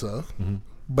shitless of. Mm-hmm.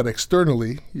 But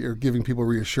externally, you're giving people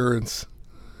reassurance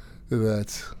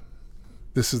that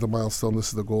this is the milestone, this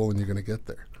is the goal, and you're going to get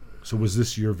there. So was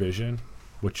this your vision,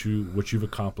 what you've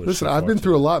accomplished? Listen, I've been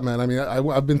through a lot, man. I mean,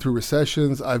 I've been through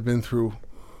recessions. I've been through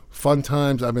fun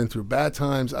times. I've been through bad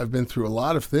times. I've been through a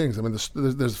lot of things. I mean,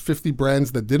 there's 50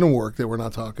 brands that didn't work that we're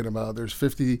not talking about. There's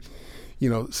 50,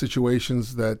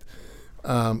 situations that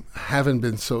haven't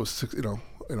been so,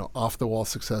 off the wall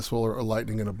successful or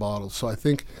lightning in a bottle. So I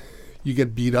think you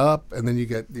get beat up, and then you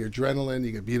get the adrenaline.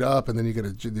 You get beat up, and then you get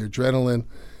the adrenaline.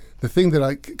 The thing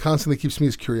that constantly keeps me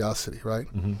is curiosity, right?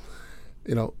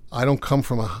 Mm-hmm. I don't come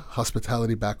from a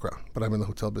hospitality background, but I'm in the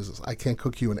hotel business. I can't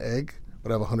cook you an egg,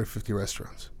 but I have 150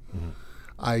 restaurants. Mm-hmm.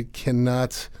 I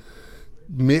cannot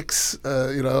mix.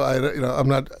 I'm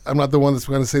not the one that's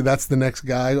going to say that's the next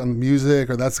guy on music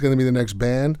or that's going to be the next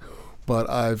band. But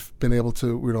I've been able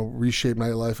to, reshape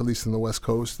nightlife, at least in the West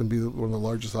Coast, and be one of the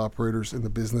largest operators in the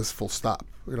business. Full stop.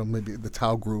 Maybe the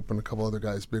Tao Group and a couple other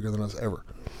guys bigger than us ever.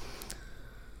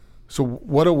 So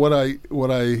what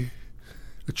I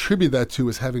attribute that to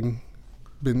is having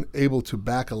been able to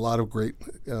back a lot of great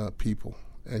people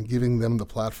and giving them the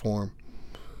platform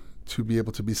to be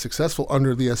able to be successful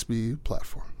under the SBE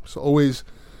platform. So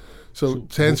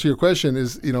to answer your question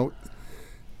is,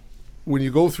 when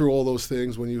you go through all those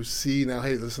things, when you see now,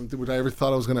 hey, listen, would I ever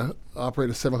thought I was going to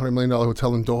operate a $700 million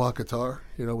hotel in Doha, Qatar,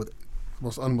 with the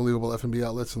most unbelievable F&B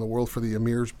outlets in the world for the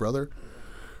Emir's brother,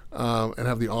 and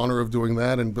have the honor of doing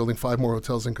that and building 5 more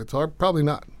hotels in Qatar? Probably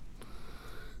not.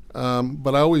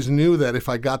 But I always knew that if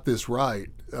I got this right,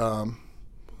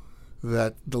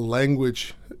 that the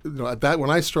language,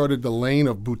 when I started, the lane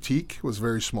of boutique was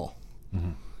very small.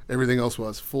 Mm-hmm. Everything else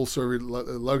was full service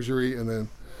luxury, and then,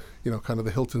 kind of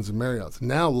the Hiltons and Marriotts.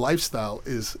 Now lifestyle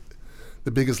is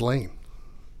the biggest lane,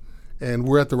 and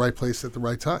we're at the right place at the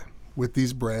right time with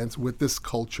these brands, with this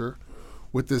culture,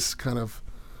 with this kind of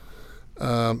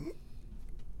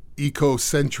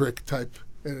eco-centric type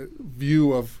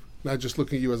view of not just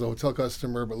looking at you as a hotel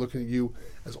customer, but looking at you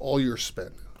as all your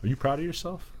spend. Are you proud of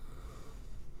yourself?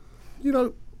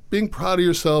 Being proud of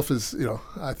yourself is,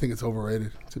 I think it's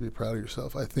overrated to be proud of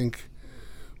yourself. I think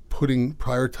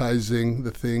prioritizing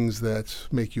the things that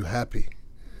make you happy.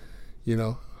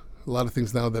 A lot of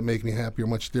things now that make me happy are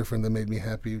much different than made me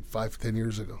happy 5-10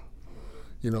 years ago.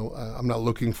 I'm not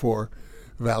looking for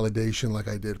validation like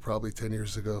I did probably 10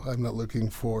 years ago. I'm not looking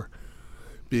for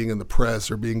being in the press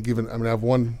or being given. I've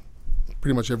won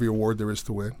pretty much every award there is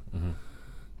to win. Mm-hmm.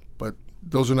 But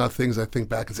those are not things I think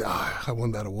back and say, I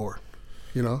won that award.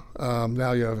 You know,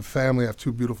 now you have a family, I have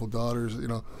 2 beautiful daughters. You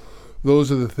know,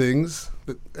 those are the things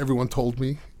that everyone told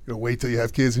me. You know, wait till you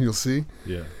have kids and you'll see.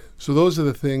 Yeah. So those are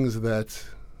the things that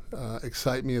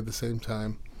excite me at the same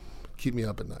time, keep me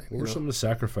up at night. What were some of the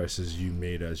sacrifices you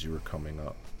made as you were coming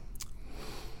up?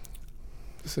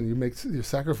 Listen, you make your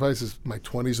sacrifices my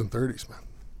 20s and 30s, man.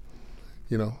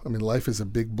 You know, I mean, life is a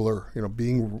big blur. You know,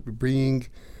 being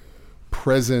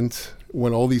present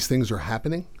when all these things are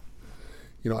happening.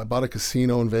 You know, I bought a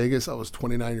casino in Vegas. I was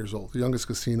 29 years old, the youngest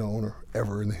casino owner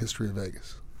ever in the history of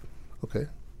Vegas. Okay,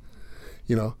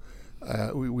 you know,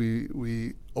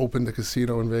 we opened a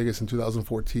casino in Vegas in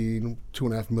 2014,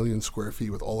 2.5 million square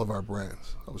feet with all of our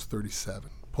brands. I was 37,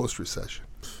 post-recession.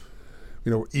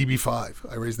 You know,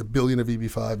 EB5. I raised $1 billion of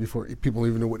EB5 before people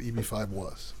even knew what EB5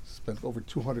 was. Spent over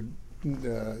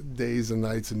 200 days and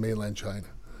nights in mainland China.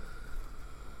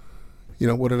 You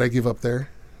know, what did I give up there?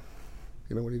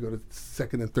 You know, when you go to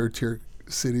 2nd and 3rd tier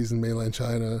cities in mainland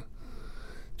China,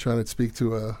 trying to speak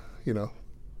to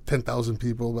 10,000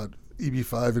 people about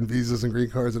EB5 and visas and green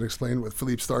cards and explain what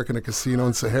Philippe Stark in a casino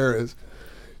in Sahara is,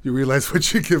 you realize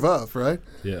what you give up, right?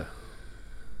 Yeah.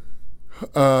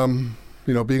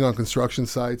 You know, being on construction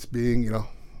sites, being, you know,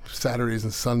 Saturdays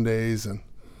and Sundays, and,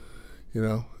 you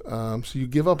know, so you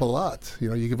give up a lot. You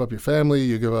know, you give up your family,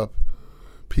 you give up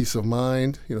peace of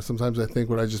mind. You know, sometimes I think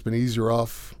would I just been easier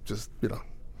off just, you know,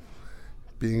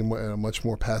 being in a much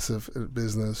more passive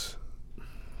business.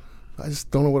 I just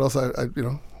don't know what else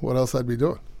what else I'd be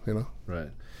doing, you know.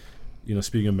 Right. You know,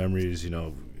 speaking of memories, you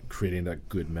know, creating that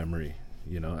good memory,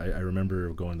 you know, I remember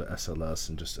going to SLS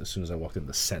and just as soon as I walked in,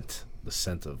 the scent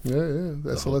of the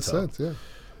SLS scent, yeah.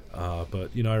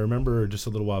 But, you know, I remember just a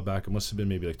little while back, it must have been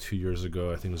maybe like 2 years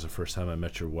ago, I think it was the first time I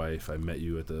met your wife. I met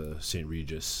you at the St.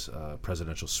 Regis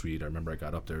presidential suite. I remember I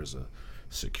got up there as a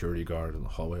security guard in the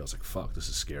hallway. I was like, fuck, this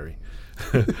is scary.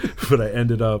 But I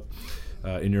ended up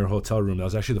in your hotel room. That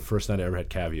was actually the first night I ever had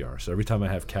caviar. So every time I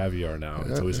have caviar now,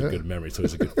 it's always a good memory. It's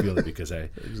always a good feeling because I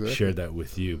shared that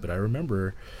with you. But I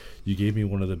remember you gave me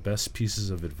one of the best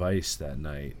pieces of advice that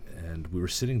night. And we were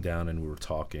sitting down and we were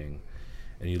talking.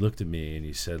 And you looked at me and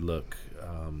you said, look,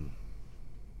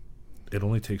 it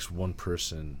only takes one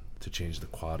person to change the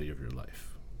quality of your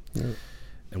life. Yeah.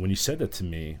 And when you said that to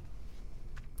me,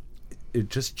 it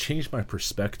just changed my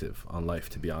perspective on life,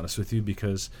 to be honest with you,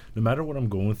 because no matter what I'm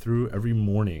going through, every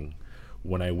morning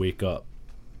when I wake up,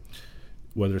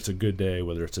 whether it's a good day,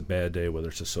 whether it's a bad day, whether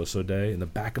it's a so-so day, in the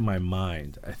back of my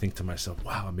mind, I think to myself,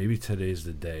 wow, maybe today's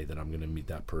the day that I'm going to meet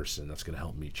that person that's going to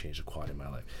help me change the quality of my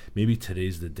life. Maybe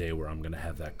today's the day where I'm going to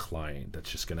have that client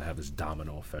that's just going to have this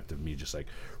domino effect of me just like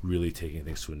really taking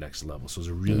things to a next level. So it was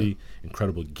a really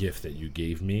incredible gift that you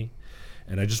gave me.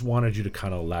 And I just wanted you to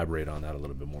kind of elaborate on that a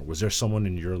little bit more. Was there someone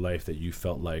in your life that you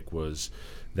felt like was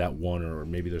that one, or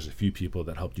maybe there's a few people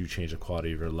that helped you change the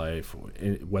quality of your life,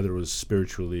 whether it was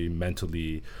spiritually,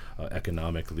 mentally,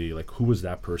 economically? Like, who was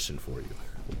that person for you?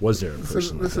 Was there a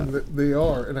person Listen, like that? They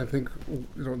are, and I think, you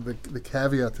know, the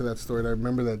caveat to that story, and I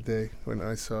remember that day when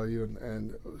I saw you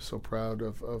and I was so proud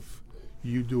of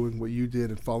you doing what you did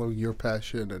and following your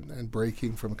passion and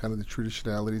breaking from kind of the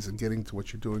traditionalities and getting to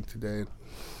what you're doing today.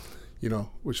 You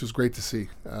know, which was great to see.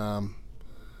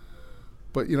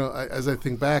 But, you know, as I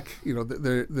think back, you know,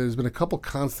 there's been a couple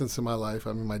constants in my life.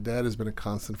 I mean, my dad has been a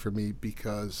constant for me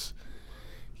because,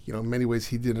 you know, in many ways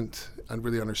he didn't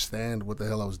really understand what the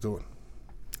hell I was doing.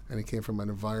 And he came from an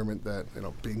environment that, you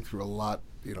know, being through a lot,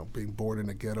 you know, being born in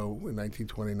a ghetto in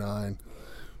 1929,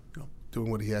 you know, doing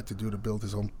what he had to do to build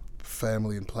his own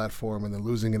family and platform, and then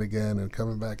losing it again and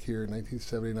coming back here in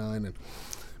 1979 and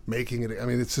making it. I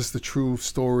mean, it's just the true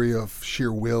story of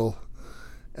sheer will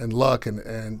and luck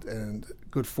and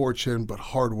good fortune, but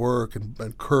hard work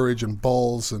and courage and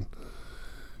balls. And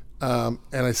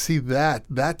I see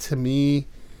that to me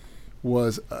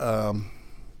was,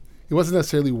 it wasn't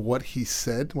necessarily what he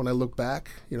said when I look back.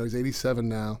 You know, he's 87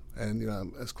 now, and, you know,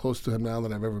 I'm as close to him now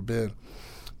than I've ever been.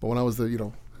 But when I was the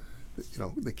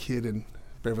kid in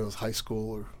Beverly Hills High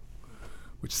School,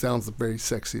 which sounds very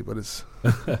sexy, but it's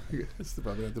probably not the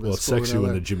best. Well, it's sexy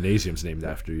when the gymnasium's named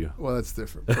after you. Well, that's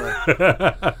different.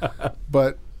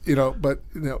 But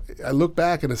I look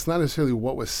back, and it's not necessarily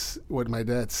what my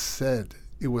dad said.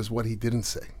 It was what he didn't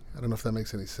say. I don't know if that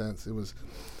makes any sense. It was,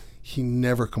 he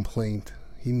never complained.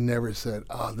 He never said,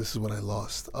 this is what I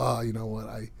lost. You know what,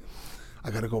 I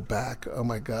got to go back. Oh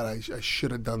my God, I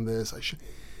should have done this.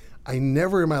 I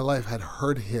never in my life had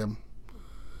heard him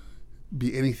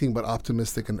be anything but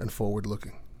optimistic and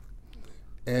forward-looking.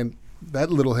 And that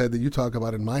little head that you talk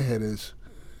about in my head is,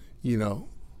 you know,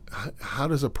 how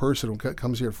does a person who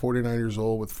comes here at 49 years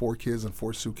old with 4 kids and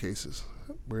 4 suitcases,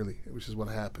 really, which is what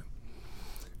happened,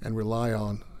 and rely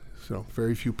on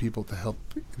very few people to help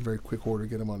in very quick order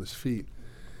get him on his feet?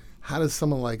 How does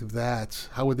someone like that,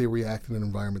 how would they react in an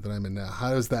environment that I'm in now?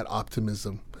 How does that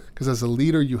optimism, because as a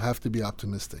leader, you have to be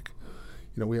optimistic.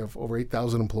 We have over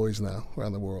 8,000 employees now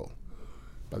around the world.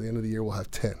 By the end of the year, we'll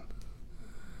have 10.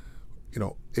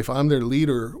 If I'm their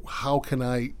leader, how can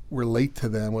I relate to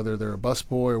them, whether they're a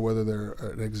busboy or whether they're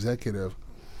an executive?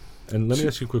 And let me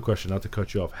ask you a quick question, not to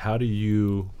cut you off. What do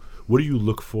you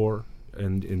look for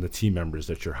in the team members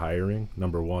that you're hiring,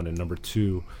 number one? And number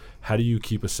two, how do you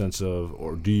keep a sense of,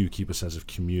 or do you keep a sense of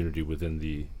community within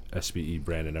the SBE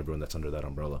brand and everyone that's under that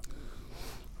umbrella?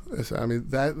 I mean,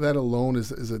 that alone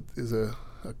is a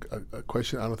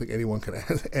question I don't think anyone can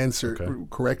answer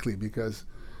correctly, because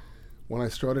when I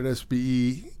started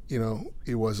SBE,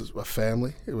 it was a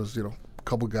family. It was, a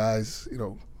couple guys, we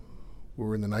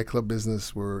were in the nightclub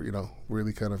business. We're,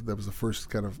 really that was the first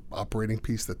kind of operating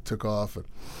piece that took off. And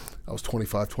I was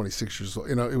 25, 26 years old.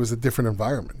 It was a different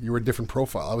environment. You were a different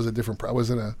profile. I wasn't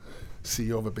a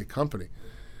CEO of a big company.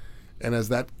 And as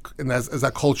that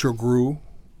culture grew,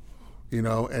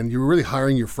 and you were really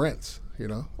hiring your friends,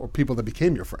 or people that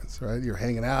became your friends, right? You're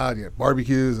hanging out, you have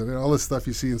barbecues, and all this stuff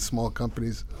you see in small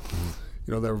companies,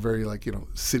 that were very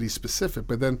city specific.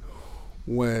 But then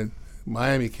when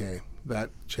Miami came, that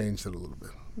changed it a little bit.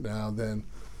 Now then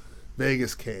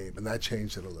Vegas came, and that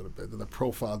changed it a little bit. And the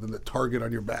profile, then the target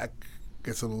on your back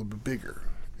gets a little bit bigger.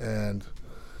 And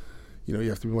you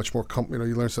have to be much more,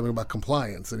 you learn something about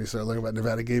compliance, and you start learning about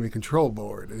Nevada Gaming Control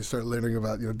Board, and you start learning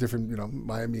about,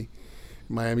 different,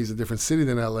 Miami's a different city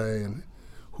than LA, and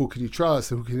who can you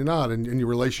trust and who can you not, and your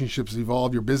relationships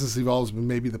evolve, your business evolves, but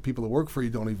maybe the people that work for you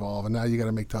don't evolve, and now you got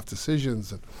to make tough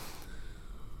decisions. And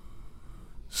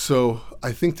so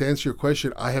I think, to answer your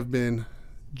question, I have been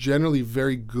generally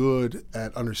very good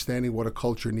at understanding what a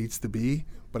culture needs to be,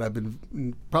 but I've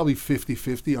been probably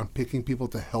 50-50 on picking people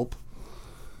to help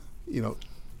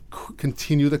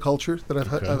continue the culture that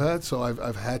I've had. So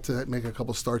I've had to make a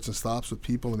couple starts and stops with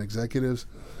people and executives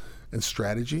and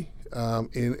strategy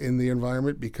in the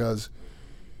environment, because,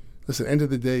 listen, end of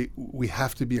the day, we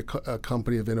have to be a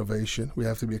company of innovation. We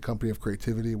have to be a company of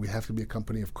creativity. We have to be a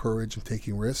company of courage and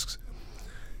taking risks.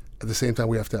 At the same time,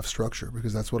 we have to have structure,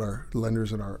 because that's what our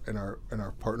lenders and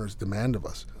our partners demand of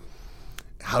us.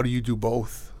 How do you do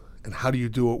both? And how do you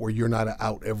do it where you're not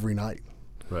out every night?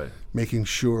 Right. Making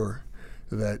sure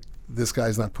that this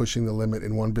guy's not pushing the limit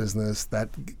in one business,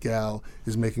 that gal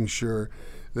is making sure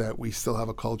that we still have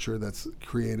a culture that's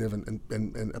creative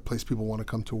and a place people want to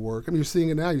come to work. I mean, you're seeing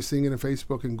it now. You're seeing it in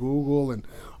Facebook and Google and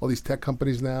all these tech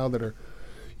companies now that are,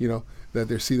 that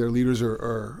they see their leaders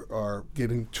are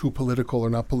getting too political or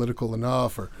not political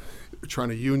enough, or trying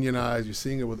to unionize. You're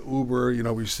seeing it with Uber.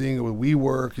 We're seeing it with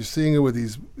WeWork. You're seeing it with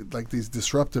these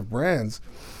disruptive brands.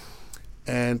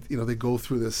 And, they go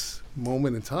through this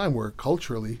moment in time where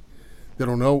culturally they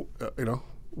don't know,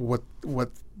 what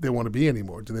they want to be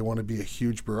anymore. Do they want to be a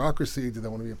huge bureaucracy? Do they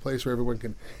want to be a place where everyone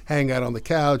can hang out on the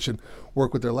couch and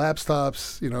work with their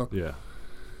laptops, Yeah.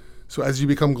 So as you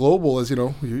become global, as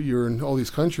you're in all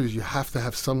these countries, you have to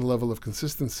have some level of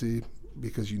consistency,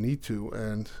 because you need to.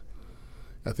 And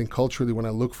I think culturally, when I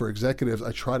look for executives,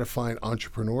 I try to find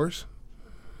entrepreneurs,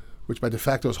 which by de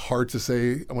facto is hard to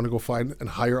say. I want to go find and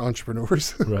hire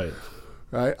entrepreneurs. Right.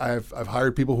 Right. I've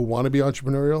hired people who want to be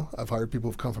entrepreneurial. I've hired people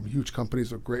who've come from huge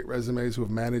companies with great resumes, who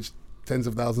have managed tens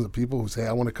of thousands of people, who say,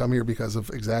 I want to come here because of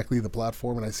exactly the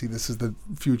platform, and I see this is the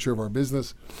future of our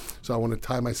business. So I want to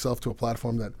tie myself to a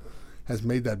platform that has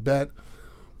made that bet.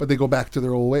 But they go back to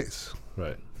their old ways.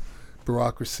 Right.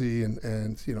 Bureaucracy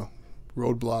and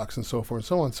roadblocks and so forth and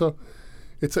so on. So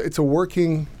it's a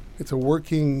working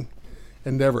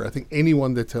endeavor. I think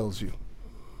anyone that tells you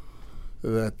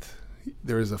that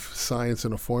there is a science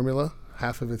and a formula,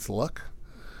 half of it's luck.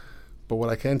 But what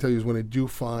I can tell you is when you do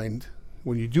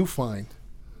find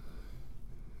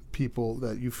people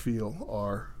that you feel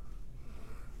are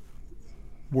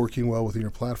working well within your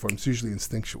platform, it's usually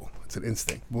instinctual. It's an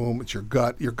instinct. Boom, it's your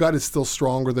gut. Your gut is still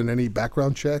stronger than any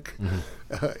background check,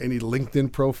 any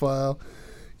LinkedIn profile,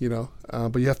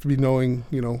 but you have to be knowing,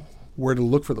 where to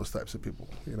look for those types of people,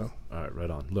 All right,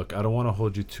 right on. Look, I don't want to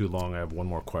hold you too long. I have one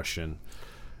more question.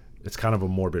 It's kind of a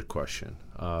morbid question,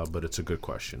 but it's a good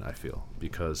question, I feel,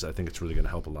 because I think it's really going to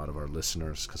help a lot of our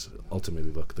listeners, because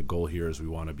ultimately, look, the goal here is we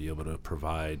want to be able to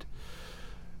provide,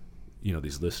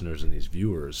 these listeners and these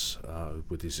viewers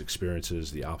with these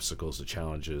experiences, the obstacles, the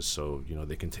challenges, so,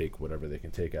 they can take whatever they can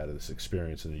take out of this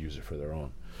experience and use it for their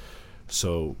own.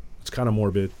 So it's kind of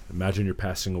morbid. Imagine you're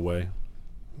passing away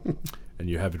and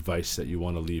you have advice that you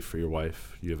want to leave for your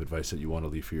wife, you have advice that you want to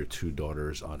leave for your two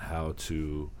daughters on how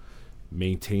to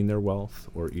maintain their wealth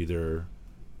or either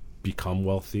become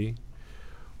wealthy,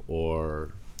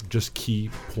 or just key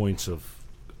points of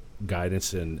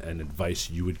guidance and advice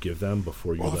you would give them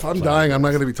before you. Well, if I'm dying, I'm not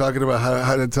going to be talking about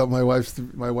how to tell my wife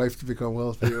to become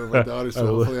wealthy or my daughter. So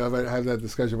hopefully I might have that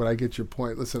discussion. But I get your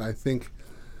point. Listen, I think.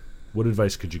 What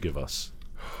advice could you give us?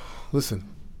 Listen,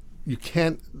 you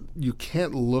can't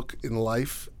look in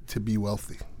life to be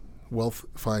wealthy. Wealth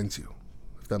finds you,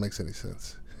 if that makes any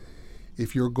sense.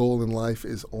 If your goal in life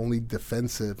is only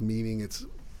defensive, meaning it's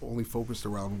only focused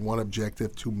around one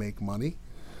objective to make money,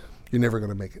 you're never going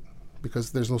to make it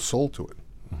because there's no soul to it.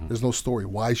 Mm-hmm. There's no story.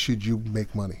 Why should you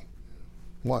make money?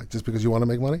 Why? Just because you want to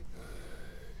make money?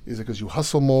 Is it because you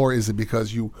hustle more? Is it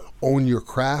because you own your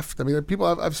craft? I mean, people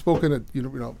I've spoken at you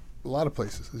know a lot of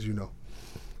places, as you know,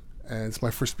 and it's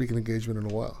my first speaking engagement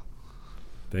in a while.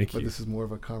 Thank you. But this is more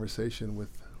of a conversation with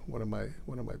one of my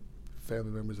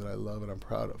family members that I love and I'm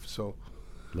proud of. So,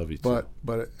 love you too.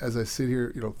 But as I sit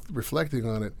here, reflecting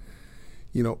on it,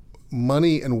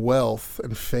 money and wealth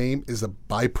and fame is a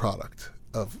byproduct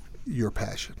of your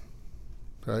passion,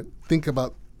 right? Think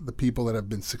about the people that have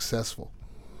been successful.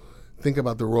 Think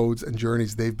about the roads and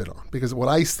journeys they've been on. Because what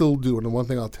I still do, and the one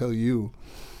thing I'll tell you,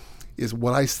 is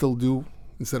what I still do,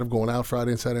 instead of going out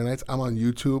Friday and Saturday nights, I'm on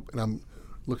YouTube and I'm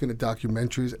looking at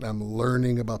documentaries and I'm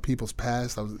learning about people's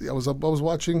past. I was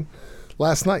watching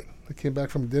last night. I came back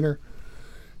from dinner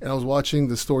and I was watching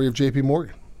the story of J.P.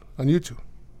 Morgan on YouTube.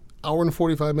 Hour and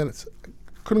 45 minutes. I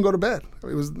couldn't go to bed.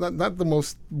 It was not the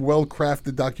most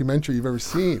well-crafted documentary you've ever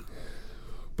seen.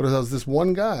 But as I was this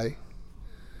one guy,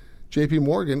 J.P.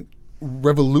 Morgan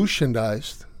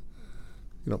revolutionized,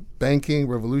 banking,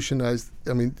 revolutionized,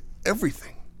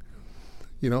 everything.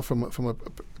 From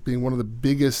being one of the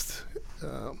biggest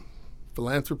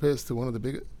philanthropists to one of the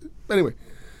biggest. Anyway,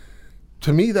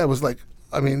 to me, that was like,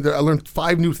 I learned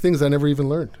 5 new things I never even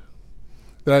learned,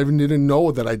 that I even didn't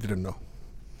know that I didn't know.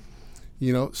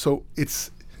 So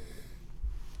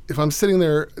if I'm sitting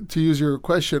there, to use your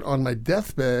question, on my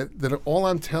deathbed, then all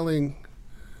I'm telling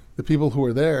the people who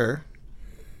are there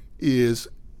is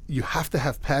you have to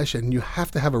have passion. You have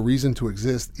to have a reason to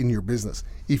exist in your business.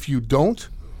 If you don't,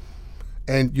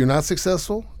 and you're not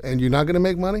successful, and you're not going to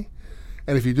make money,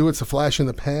 and if you do, it's a flash in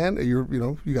the pan.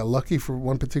 You got lucky for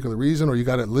one particular reason, or you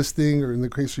got it listing, or in the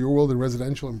case of your world, in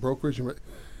residential and brokerage.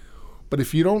 But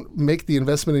if you don't make the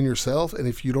investment in yourself, and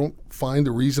if you don't find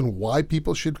the reason why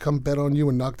people should come bet on you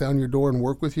and knock down your door and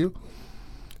work with you,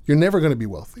 you're never going to be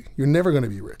wealthy. You're never going to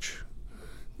be rich.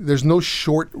 There's no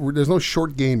short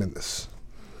game in this.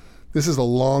 This is a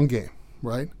long game,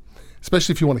 right?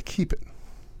 Especially if you want to keep it,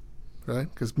 right?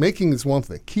 Because making is one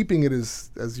thing. Keeping it is,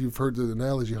 as you've heard the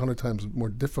analogy 100 times, more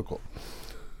difficult.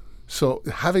 So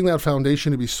having that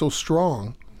foundation to be so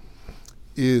strong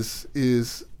is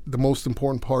the most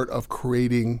important part of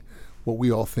creating what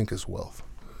we all think is wealth.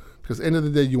 Because at the end of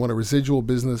the day, you want a residual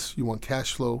business, you want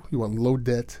cash flow, you want low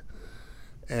debt,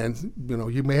 and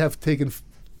you may have taken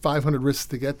 500 risks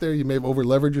to get there. You may have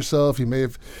over-leveraged yourself. You may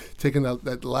have taken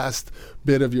that last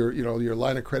bit of your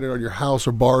line of credit on your house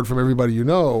or borrowed from everybody you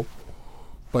know.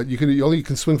 But you only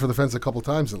can swing for the fence a couple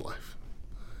times in life.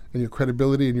 And your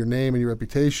credibility and your name and your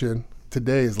reputation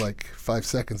today is like 5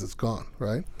 seconds. It's gone,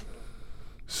 right?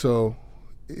 So,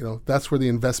 that's where the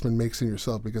investment makes in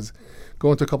yourself. Because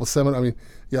going to a couple seminars,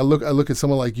 I look at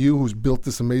someone like you who's built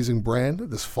this amazing brand,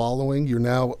 this following. You're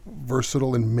now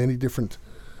versatile in many different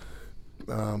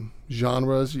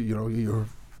genres. You're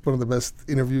one of the best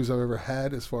interviews I've ever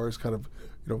had, as far as kind of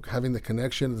having the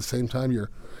connection. At the same time,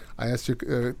 I asked you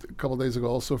a couple days ago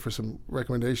also for some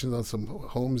recommendations on some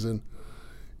homes in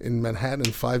Manhattan.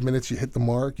 In 5 minutes, you hit the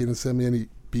mark. You didn't send me any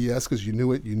BS because you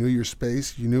knew it. You knew your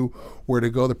space. You knew where to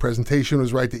go. The presentation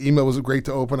was right. The email was great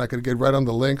to open. I could get right on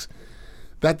the links.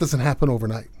 That doesn't happen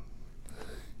overnight.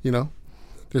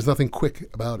 There's nothing quick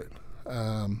about it.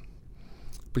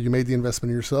 But you made the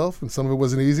investment in yourself, and some of it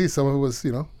wasn't easy. Some of it was,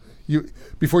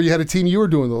 before you had a team, you were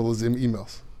doing all those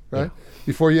emails, right? Yeah.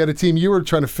 Before you had a team, you were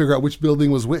trying to figure out which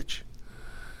building was which.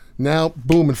 Now,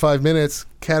 boom, in 5 minutes,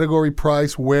 category,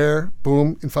 price, where,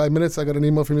 boom, in 5 minutes, I got an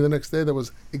email from you the next day that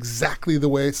was exactly the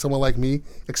way someone like me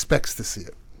expects to see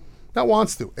it. Not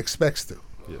wants to, expects to.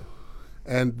 Yeah.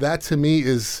 And that, to me,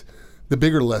 is the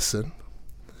bigger lesson.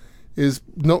 Because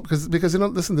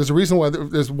listen, there's a reason why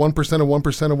there's 1% of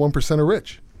 1% of 1% are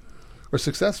rich or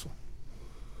successful.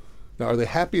 Now, are they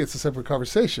happy? It's a separate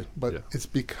conversation, but It's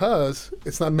because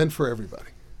it's not meant for everybody.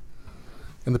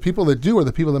 And the people that do are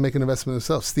the people that make an investment in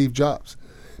themselves. Steve Jobs,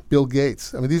 Bill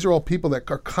Gates. These are all people that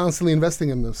are constantly investing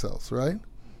in themselves, right?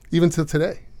 Even till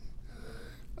today.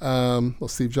 Well,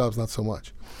 Steve Jobs, not so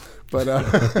much. But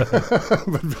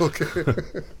but Bill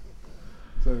Gates.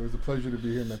 So it was a pleasure to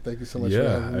be here, man. Thank you so much for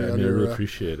having me I really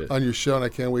appreciate it. On your show, and I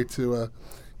can't wait to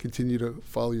continue to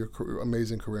follow your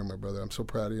amazing career, my brother. I'm so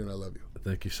proud of you, and I love you.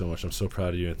 Thank you so much. I'm so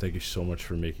proud of you, and thank you so much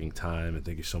for making time, and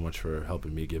thank you so much for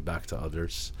helping me give back to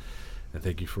others. And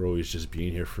thank you for always just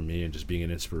being here for me and just being an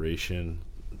inspiration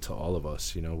to all of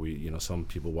us. Some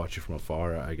people watch you from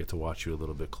afar. I get to watch you a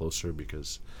little bit closer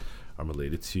because I'm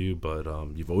related to you, but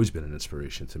you've always been an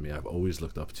inspiration to me. I've always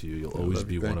looked up to you. You'll always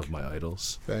be one of my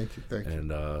idols. Thank you.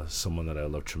 And someone that I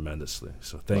love tremendously.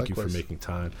 So thank you for Likewise. making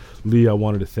time. Lee, I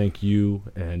wanted to thank you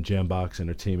and Jambox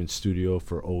Entertainment Studio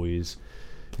for always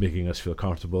making us feel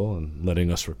comfortable and letting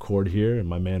us record here. And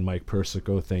my man Mike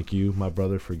Persico, thank you, my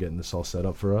brother, for getting this all set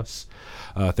up for us.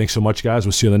 Thanks so much, guys.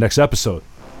 We'll see you in the next episode.